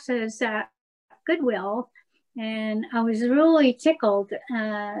boxes at Goodwill, and I was really tickled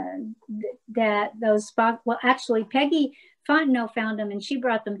that those boxes. Well, actually, Peggy Fontenot found them, and she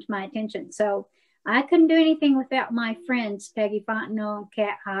brought them to my attention. So I couldn't do anything without my friends, Peggy Fontenot,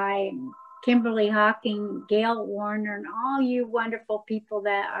 Kat High, and Kimberly Hawking, Gail Warner, and all you wonderful people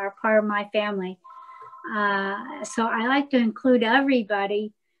that are part of my family. So I like to include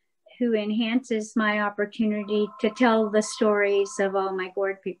everybody who enhances my opportunity to tell the stories of all my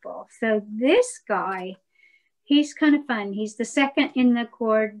gourd people. So this guy, he's kind of fun. He's the second in the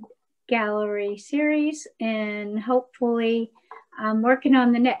Gourd Gallery series, and hopefully I'm working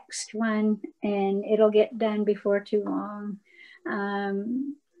on the next one and it'll get done before too long.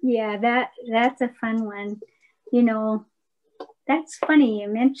 Yeah, that's a fun one. You know, that's funny you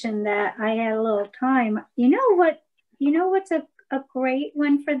mentioned that I had a little time. You know what's a great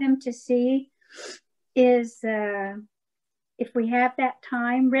one for them to see is if we have that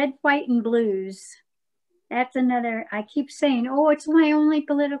time, red, white, and blues. That's another, I keep saying, oh, it's my only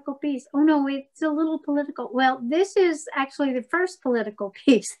political piece. Oh no, it's a little political. Well, this is actually the first political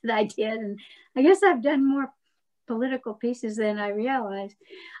piece that I did. And I guess I've done more political pieces than I realized.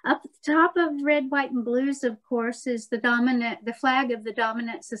 Up at the top of red, white, and blues, of course, is the flag of the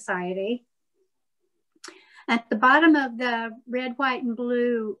dominant society. At the bottom of the red, white, and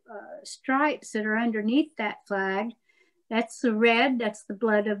blue stripes that are underneath that flag, that's the red, that's the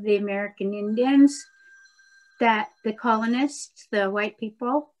blood of the American Indians that the colonists, the white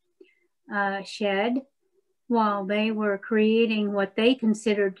people, shed while they were creating what they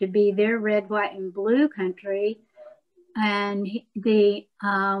considered to be their red, white, and blue country. And the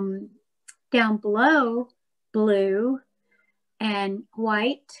down below, blue and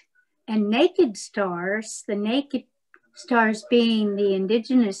white and naked stars, the naked stars being the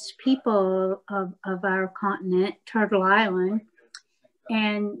indigenous people of our continent, Turtle Island,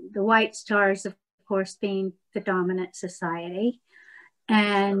 and the white stars, of course, being the dominant society.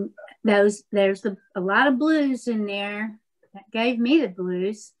 And there's a lot of blues in there that gave me the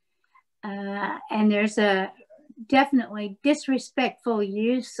blues. And there's a definitely disrespectful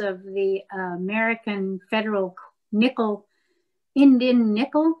use of the American federal nickel, Indian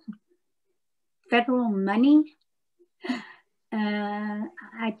nickel, federal money.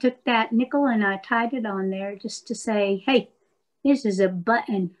 I took that nickel and I tied it on there just to say, hey, this is a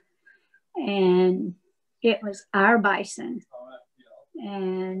button. And it was our bison.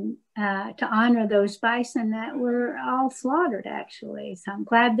 And to honor those bison that were all slaughtered, actually. So I'm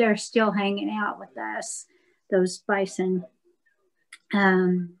glad they're still hanging out with us, those bison.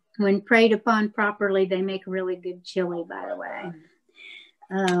 When preyed upon properly, they make really good chili, by the way.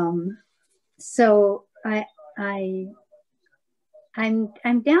 So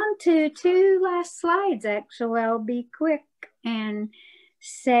I'm down to 2 last slides, actually. I'll be quick and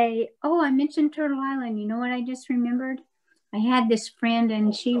say, oh, I mentioned Turtle Island. You know what I just remembered? I had this friend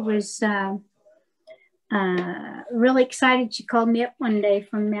and she was really excited. She called me up one day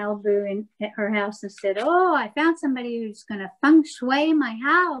from Malibu and at her house and said, oh, I found somebody who's going to feng shui my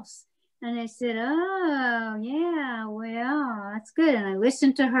house. And I said, oh, yeah, well, that's good. And I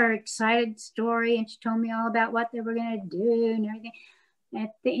listened to her excited story and she told me all about what they were going to do and everything.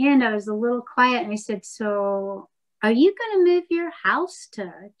 At the end, I was a little quiet and I said, so are you going to move your house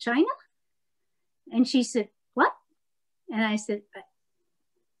to China? And she said, what? And I said,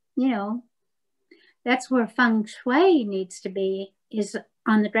 you know, that's where feng shui needs to be, is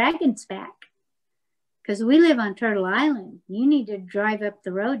on the dragon's back. Because we live on Turtle Island. You need to drive up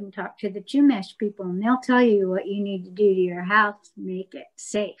the road and talk to the Chumash people, and they'll tell you what you need to do to your house to make it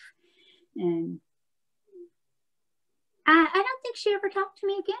safe. And I don't think she ever talked to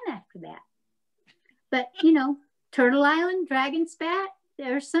me again after that. But, you know, Turtle Island, dragon's back,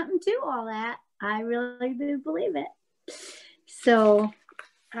 there's something to all that. I really do believe it. So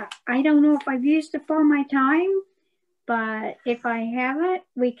I don't know if I've used up all my time, but if I haven't,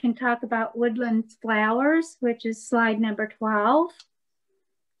 we can talk about woodland flowers, which is slide number 12.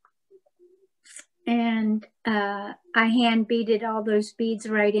 And I hand beaded all those beads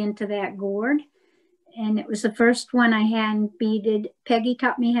right into that gourd. And it was the first one I hand beaded. Peggy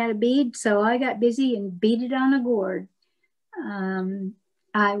taught me how to bead, so I got busy and beaded on a gourd.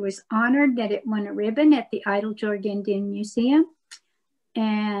 I was honored that it won a ribbon at the Idle George Indian Museum.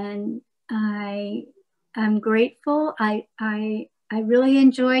 And I'm grateful. I really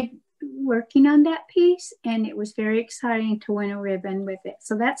enjoyed working on that piece, and it was very exciting to win a ribbon with it.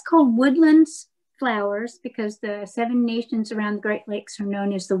 So that's called Woodlands Flowers, because the 7 nations around the Great Lakes are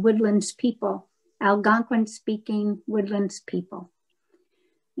known as the Woodlands people, Algonquin-speaking Woodlands people.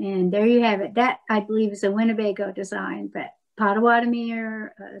 And there you have it. That, I believe, is a Winnebago design, but Potawatomi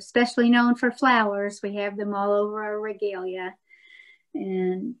are especially known for flowers. We have them all over our regalia.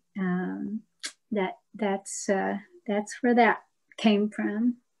 And that's where that came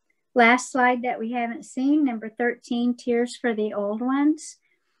from. Last slide that we haven't seen, number 13, Tears for the Old Ones.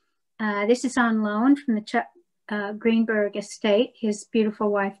 This is on loan from the Chuck Greenberg estate. His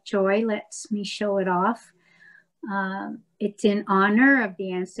beautiful wife, Joy, lets me show it off. It's in honor of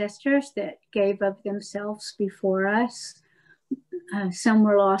the ancestors that gave of themselves before us. Some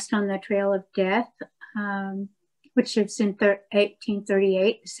were lost on the trail of death, which is in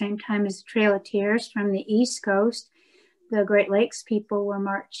 1838, the same time as the Trail of Tears from the East Coast. The Great Lakes people were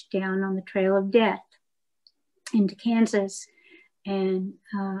marched down on the Trail of Death into Kansas. And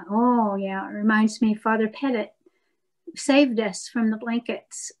oh yeah, it reminds me, Father Pettit saved us from the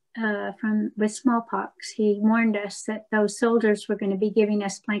blankets with smallpox. He warned us that those soldiers were going to be giving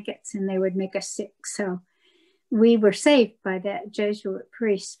us blankets and they would make us sick. So we were saved by that Jesuit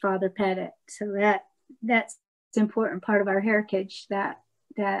priest, Father Pettit. So that's an important part of our heritage that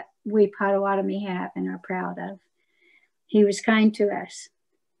we Potawatomi have and are proud of. He was kind to us.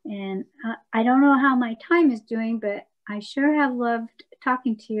 And I don't know how my time is doing, but I sure have loved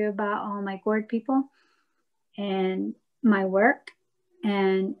talking to you about all my gourd people and my work.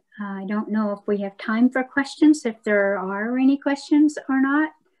 And I don't know if we have time for questions, if there are any questions or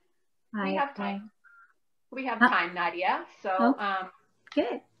not. We have time. We have time, Nadiya. So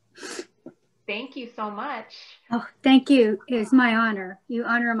good. Thank you so much. Oh, thank you. It's my honor. You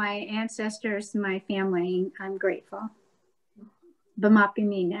honor my ancestors and my family. I'm grateful.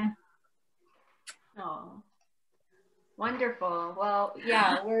 Bamapimina. Oh, wonderful. Well,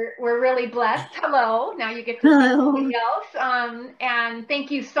 yeah, we're really blessed. Hello. Now you get to see somebody else. And thank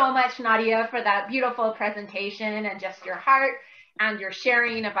you so much, Nadiya, for that beautiful presentation and just your heart and your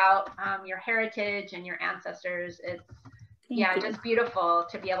sharing about your heritage and your ancestors. It's just beautiful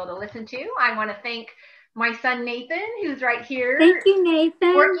to be able to listen to. I want to thank my son, Nathan, who's right here. Thank you,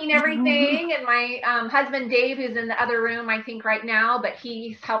 Nathan. Working everything. And my husband, Dave, who's in the other room, I think right now, but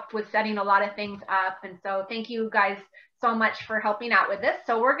he's helped with setting a lot of things up. And so thank you guys so much for helping out with this.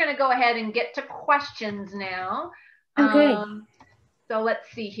 So we're going to go ahead and get to questions now. Okay. So let's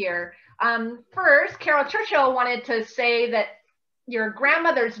see here. First, Carol Churchill wanted to say that your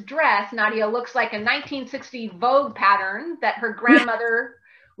grandmother's dress, Nadiya, looks like a 1960 Vogue pattern that her grandmother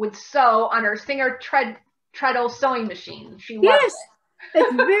would sew on her Singer treadle sewing machine. She loves it.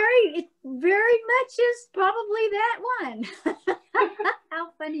 It very much is probably that one. How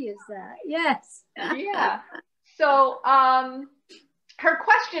funny is that? Yes. Yeah. So her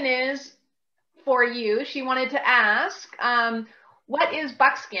question is for you. She wanted to ask, what is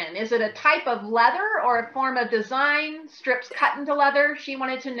buckskin? Is it a type of leather or a form of design, strips cut into leather? She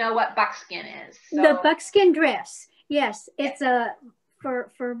wanted to know what buckskin is. So, the buckskin dress. Yes, it's for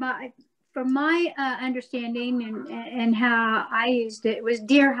my understanding and how I used it. It was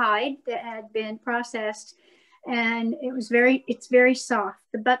deer hide that had been processed, and it's very soft.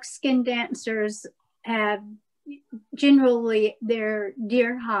 The buckskin dancers have generally their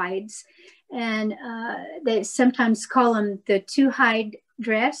deer hides. And they sometimes call them the two-hide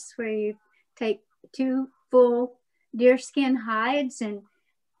dress, where you take two full deerskin hides and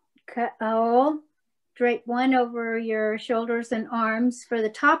drape one over your shoulders and arms for the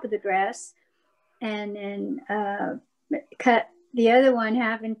top of the dress, and then cut the other one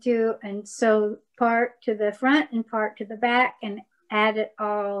half in two, and sew part to the front and part to the back, and add it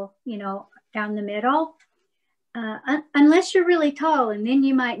all, down the middle. Unless you're really tall, and then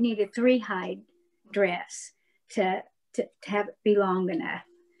you might need a three-hide dress to have it be long enough.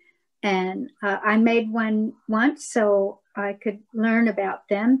 And I made one once so I could learn about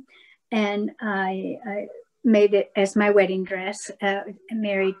them, and I made it as my wedding dress,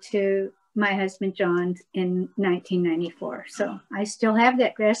 married to my husband John in 1994. So I still have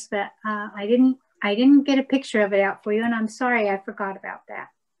that dress, but I didn't get a picture of it out for you, and I'm sorry I forgot about that.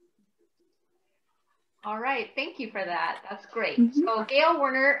 All right, thank you for that. That's great. Mm-hmm. So Gail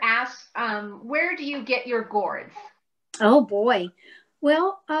Werner asks, where do you get your gourds? Oh boy.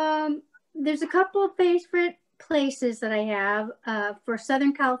 Well, there's a couple of favorite places that I have. For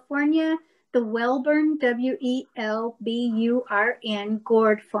Southern California, the Welburn, Welburn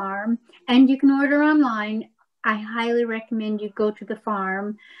Gourd Farm. And you can order online. I highly recommend you go to the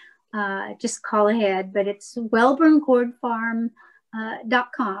farm. Just call ahead, but it's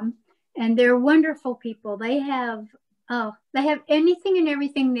welburnggourdfarm.com. And they're wonderful people. They have anything and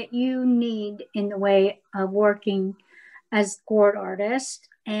everything that you need in the way of working as gourd artists.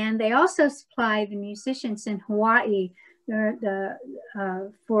 And they also supply the musicians in Hawaii for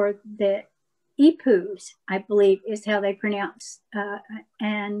the ipus, I believe is how they pronounce.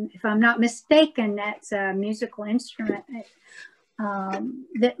 And if I'm not mistaken, that's a musical instrument.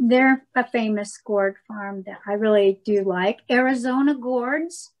 They're a famous gourd farm that I really do like.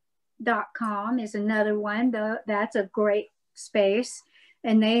 ArizonaGourds.com is another one. That's a great space,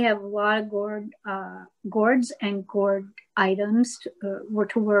 and they have a lot of gourds and gourd items to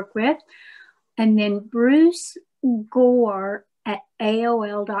work with. And then Bruce Gore at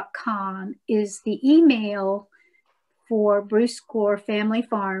AOL.com is the email for Bruce Gore Family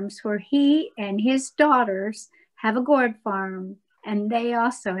Farms, where he and his daughters have a gourd farm, and they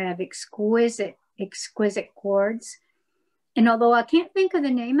also have exquisite gourds. And although I can't think of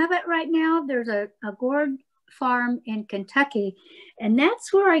the name of it right now, there's a gourd farm in Kentucky, and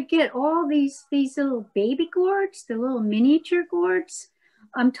that's where I get all these little baby gourds, the little miniature gourds.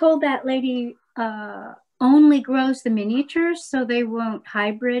 I'm told that lady only grows the miniatures so they won't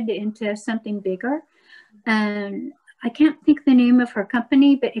hybrid into something bigger. And I can't think the name of her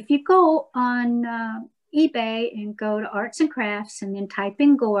company, but if you go on eBay and go to arts and crafts and then type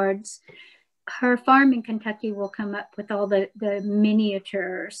in gourds, her farm in Kentucky will come up with all the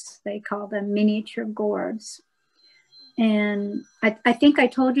miniatures. They call them miniature gourds. And I think I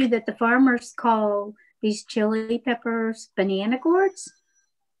told you that the farmers call these chili peppers banana gourds.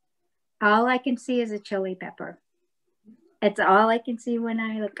 All I can see is a chili pepper. It's all I can see when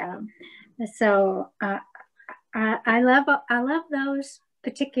I look at them. So I love those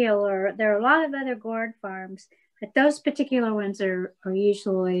particular. There are a lot of other gourd farms, but those particular ones are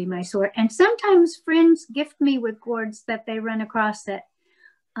usually my sort. And sometimes friends gift me with gourds that they run across it.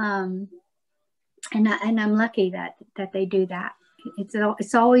 And I'm lucky that they do that.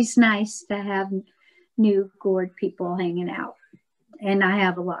 It's always nice to have new gourd people hanging out, and I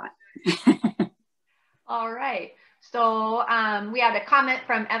have a lot. All right. So we had a comment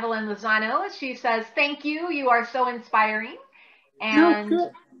from Evelyn Lozano. She says, "Thank you. You are so inspiring." And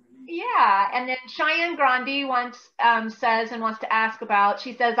yeah, and then Cheyenne Grandi says and wants to ask about,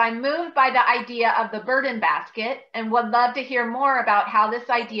 she says, "I'm moved by the idea of the burden basket and would love to hear more about how this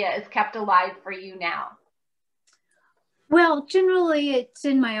idea is kept alive for you now." Well, generally it's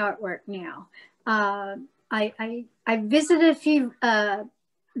in my artwork now. I visited a few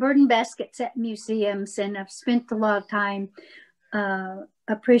burden baskets at museums, and I've spent a lot of time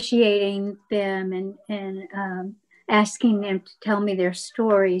appreciating them and asking them to tell me their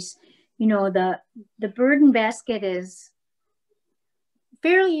stories. You know, the burden basket is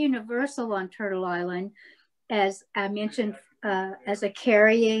fairly universal on Turtle Island, as I mentioned, as a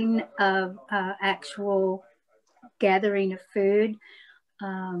carrying of actual gathering of food.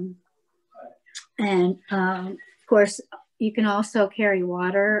 Of course, you can also carry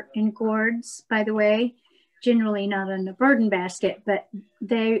water in gourds, by the way, generally not in the burden basket, but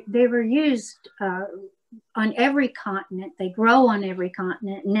they were used on every continent. They grow on every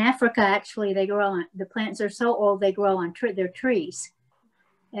continent. In Africa, actually, they grow on, the plants are so old, they grow on their trees.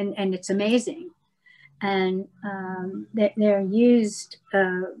 And it's amazing. And they're used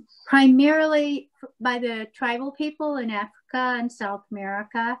primarily by the tribal people in Africa and South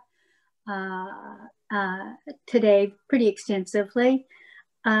America today pretty extensively.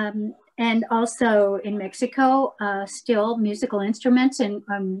 And also in Mexico, still musical instruments and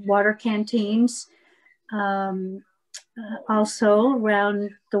water canteens. Also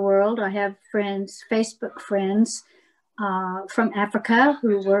around the world, I have friends, Facebook friends from Africa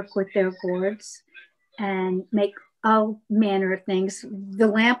who work with their gourds and make all manner of things. The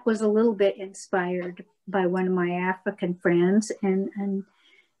lamp was a little bit inspired by one of my African friends. And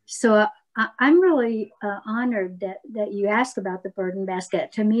so I'm really honored that you asked about the burden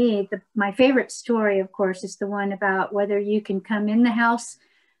basket. To me, my favorite story, of course, is the one about whether you can come in the house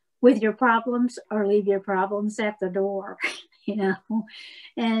with your problems or leave your problems at the door, you know?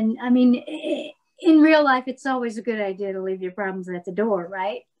 And I mean, in real life, it's always a good idea to leave your problems at the door,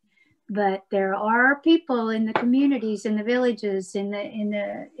 right? But there are people in the communities, in the villages,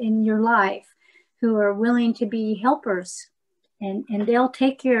 in your life who are willing to be helpers, and they'll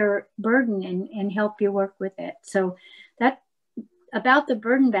take your burden and help you work with it. So that about the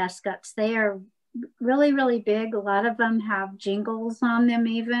burden baskets, they are really, really big. A lot of them have jingles on them,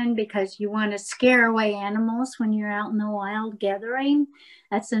 even because you want to scare away animals when you're out in the wild gathering.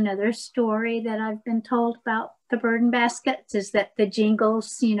 That's another story that I've been told about the burden baskets, is that the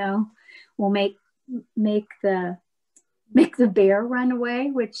jingles, you know, will make the bear run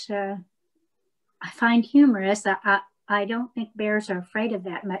away, which I find humorous. I don't think bears are afraid of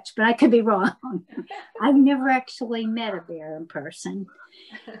that much, but I could be wrong. I've never actually met a bear in person,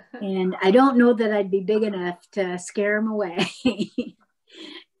 and I don't know that I'd be big enough to scare them away.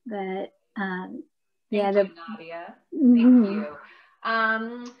 But yeah, Thank you, Nadia. Thank you.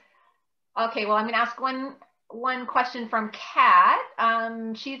 Okay, well, I'm going to ask one question from Kat.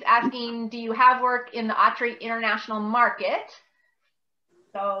 She's asking, do you have work in the Autry International Market?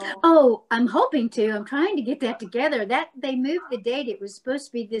 So. Oh, I'm hoping to. I'm trying to get that together. That they moved the date. It was supposed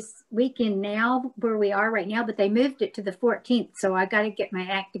to be this weekend now, where we are right now, but they moved it to the 14th. So I got to get my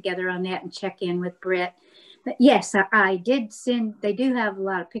act together on that and check in with Britt. But yes, I did send. They do have a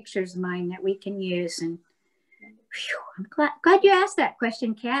lot of pictures of mine that we can use, and whew, I'm glad you asked that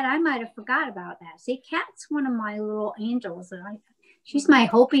question, Kat. I might have forgot about that. See, Kat's one of my little angels. She's my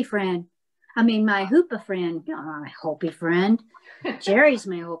Hopi friend. I mean, my Hoopa friend. Oh, my Hopi friend. Jerry's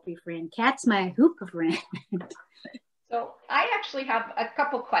my Hopi friend. Kat's my Hoopa friend. So I actually have a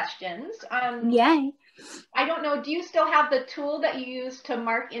couple questions. Yay. I don't know, do you still have the tool that you use to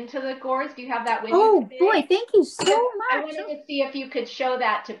mark into the gourds? Do you have that with you? Oh, boy, thank you so much. I wanted to see if you could show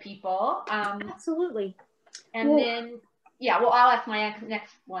that to people. Absolutely. And then, yeah, well, I'll ask my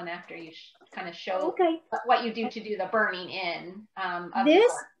next one after you kind of show what you do to do the burning in.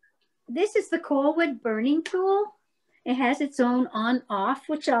 This is the Coalwood burning tool. It has its own on-off,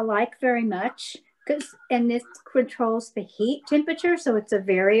 which I like very much, and this controls the heat temperature, so it's a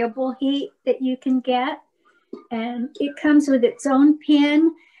variable heat that you can get. And it comes with its own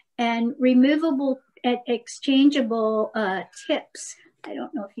pin and removable and exchangeable tips. I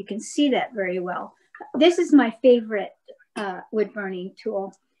don't know if you can see that very well. This is my favorite wood burning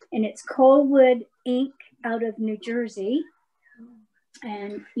tool, and it's Coalwood Ink out of New Jersey.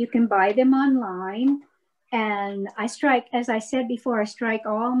 And you can buy them online. And I strike, as I said before, I strike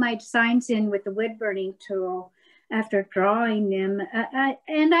all my designs in with the wood burning tool after drawing them.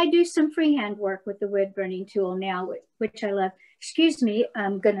 And I do some freehand work with the wood burning tool now, which I love. Excuse me,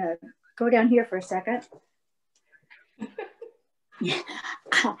 I'm gonna go down here for a second.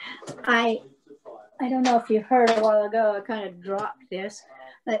 I don't know if you heard a while ago, I kind of dropped this,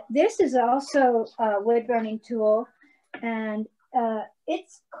 but this is also a wood burning tool, and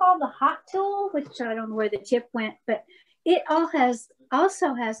it's called the hot tool, which I don't know where the tip went, but it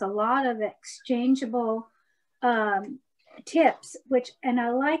also has a lot of exchangeable tips, and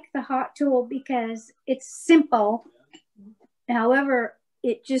I like the hot tool because it's simple. However,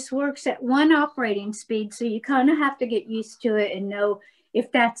 it just works at one operating speed, so you kind of have to get used to it and know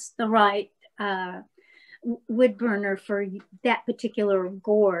if that's the right wood burner for that particular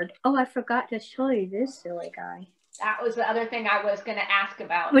gourd. Oh, I forgot to show you this silly guy. That was the other thing I was going to ask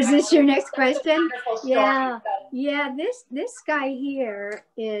about. Was this your next question? Story, yeah. So. Yeah, this guy here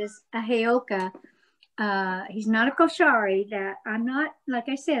is a Heyoka. He's not a Koshari. That I'm not, like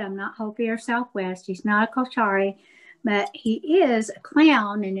I said, I'm not Hopi or Southwest. He's not a Koshari, but he is a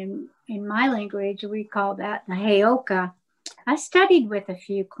clown, and in my language we call that the Heyoka. I studied with a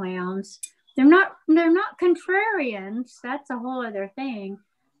few clowns. They're not contrarians. That's a whole other thing.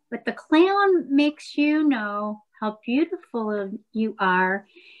 But the clown makes you know how beautiful you are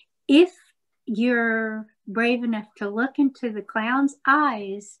if you're brave enough to look into the clown's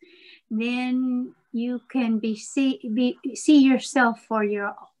eyes. Then you can see yourself for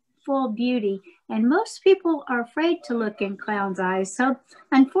your full beauty. And most people are afraid to look in clown's eyes. So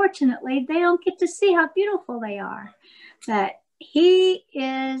unfortunately, they don't get to see how beautiful they are. But he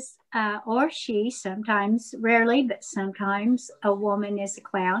is, or she, sometimes, rarely, but sometimes a woman is a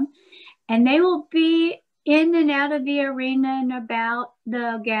clown. And they will be in and out of the arena and about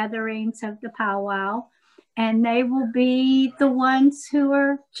the gatherings of the powwow. And they will be the ones who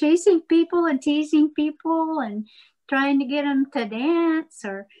are chasing people and teasing people and trying to get them to dance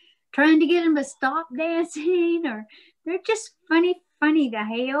or trying to get them to stop dancing, or they're just funny. The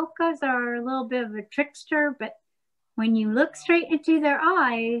Heyokas are a little bit of a trickster, but when you look straight into their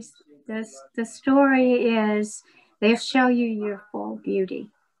eyes, the story is they'll show you your full beauty,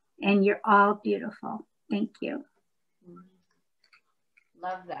 and you're all beautiful. Thank you.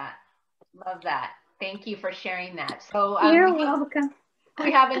 Love that. Love that. Thank you for sharing that. So you're welcome.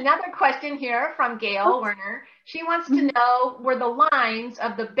 We have another question here from Gail Werner. She wants to know, were the lines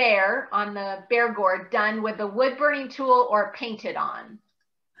of the bear on the bear gourd done with the wood burning tool or painted on?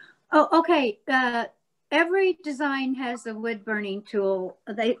 Oh, okay. Every design has a wood burning tool.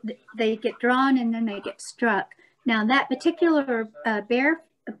 They get drawn and then they get struck. Now that particular bear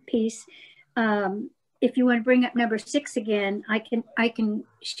piece, if you want to bring up number 6 again, I can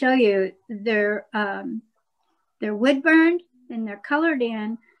show you. They're wood burned and they're colored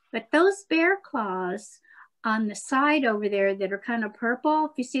in, but those bear claws on the side over there that are kind of purple,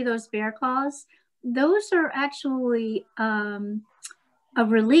 if you see those bear claws, those are actually a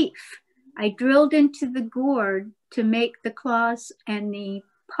relief. I drilled into the gourd to make the claws and the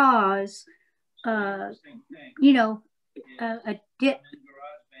paws, a dip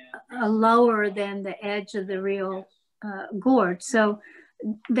lower than the edge of the real gourd. So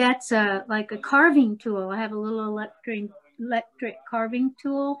that's like a carving tool. I have a little electric carving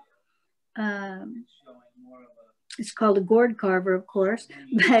tool. It's called a gourd carver, of course,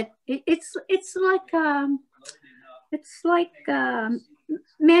 but it's like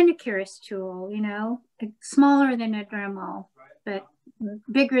manicurist tool, it's smaller than a Dremel, but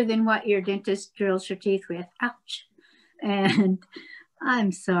bigger than what your dentist drills your teeth with. Ouch. And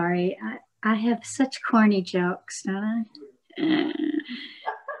I'm sorry, I have such corny jokes, don't I?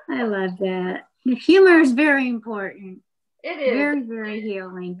 I love that. Humor is very important. It is. Very, very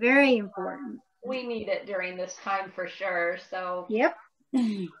healing, very important. We need it during this time for sure. So, yep.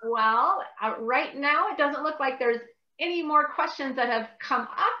 Well, right now it doesn't look like there's any more questions that have come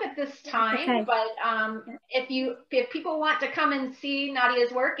up at this time. Okay. But if people want to come and see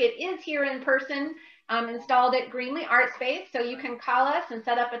Nadiya's work, it is here in person installed at Greenlee Art Space. So you can call us and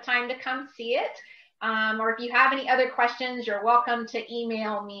set up a time to come see it. Or if you have any other questions, you're welcome to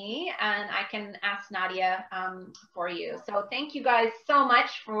email me and I can ask Nadiya for you. So thank you guys so much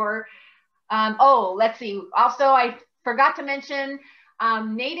for, oh, let's see. Also, I forgot to mention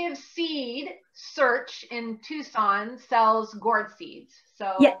Native Seed Search in Tucson sells gourd seeds.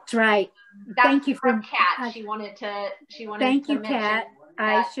 So yeah, that's right. That's thank you from Kat. She wanted thank to you, Kat.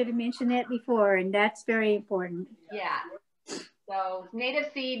 I should have mentioned that before, and that's very important. Yeah. So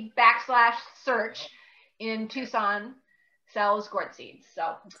Native Seed /search in Tucson sells gourd seeds.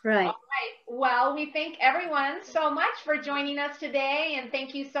 So right. All right. Well, we thank everyone so much for joining us today, and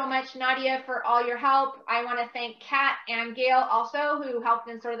thank you so much, Nadiya, for all your help. I want to thank Kat and Gail also, who helped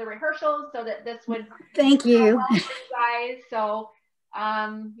in sort of the rehearsals so that this would thank you well for you guys. So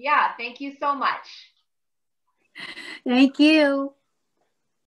yeah, thank you so much. Thank you.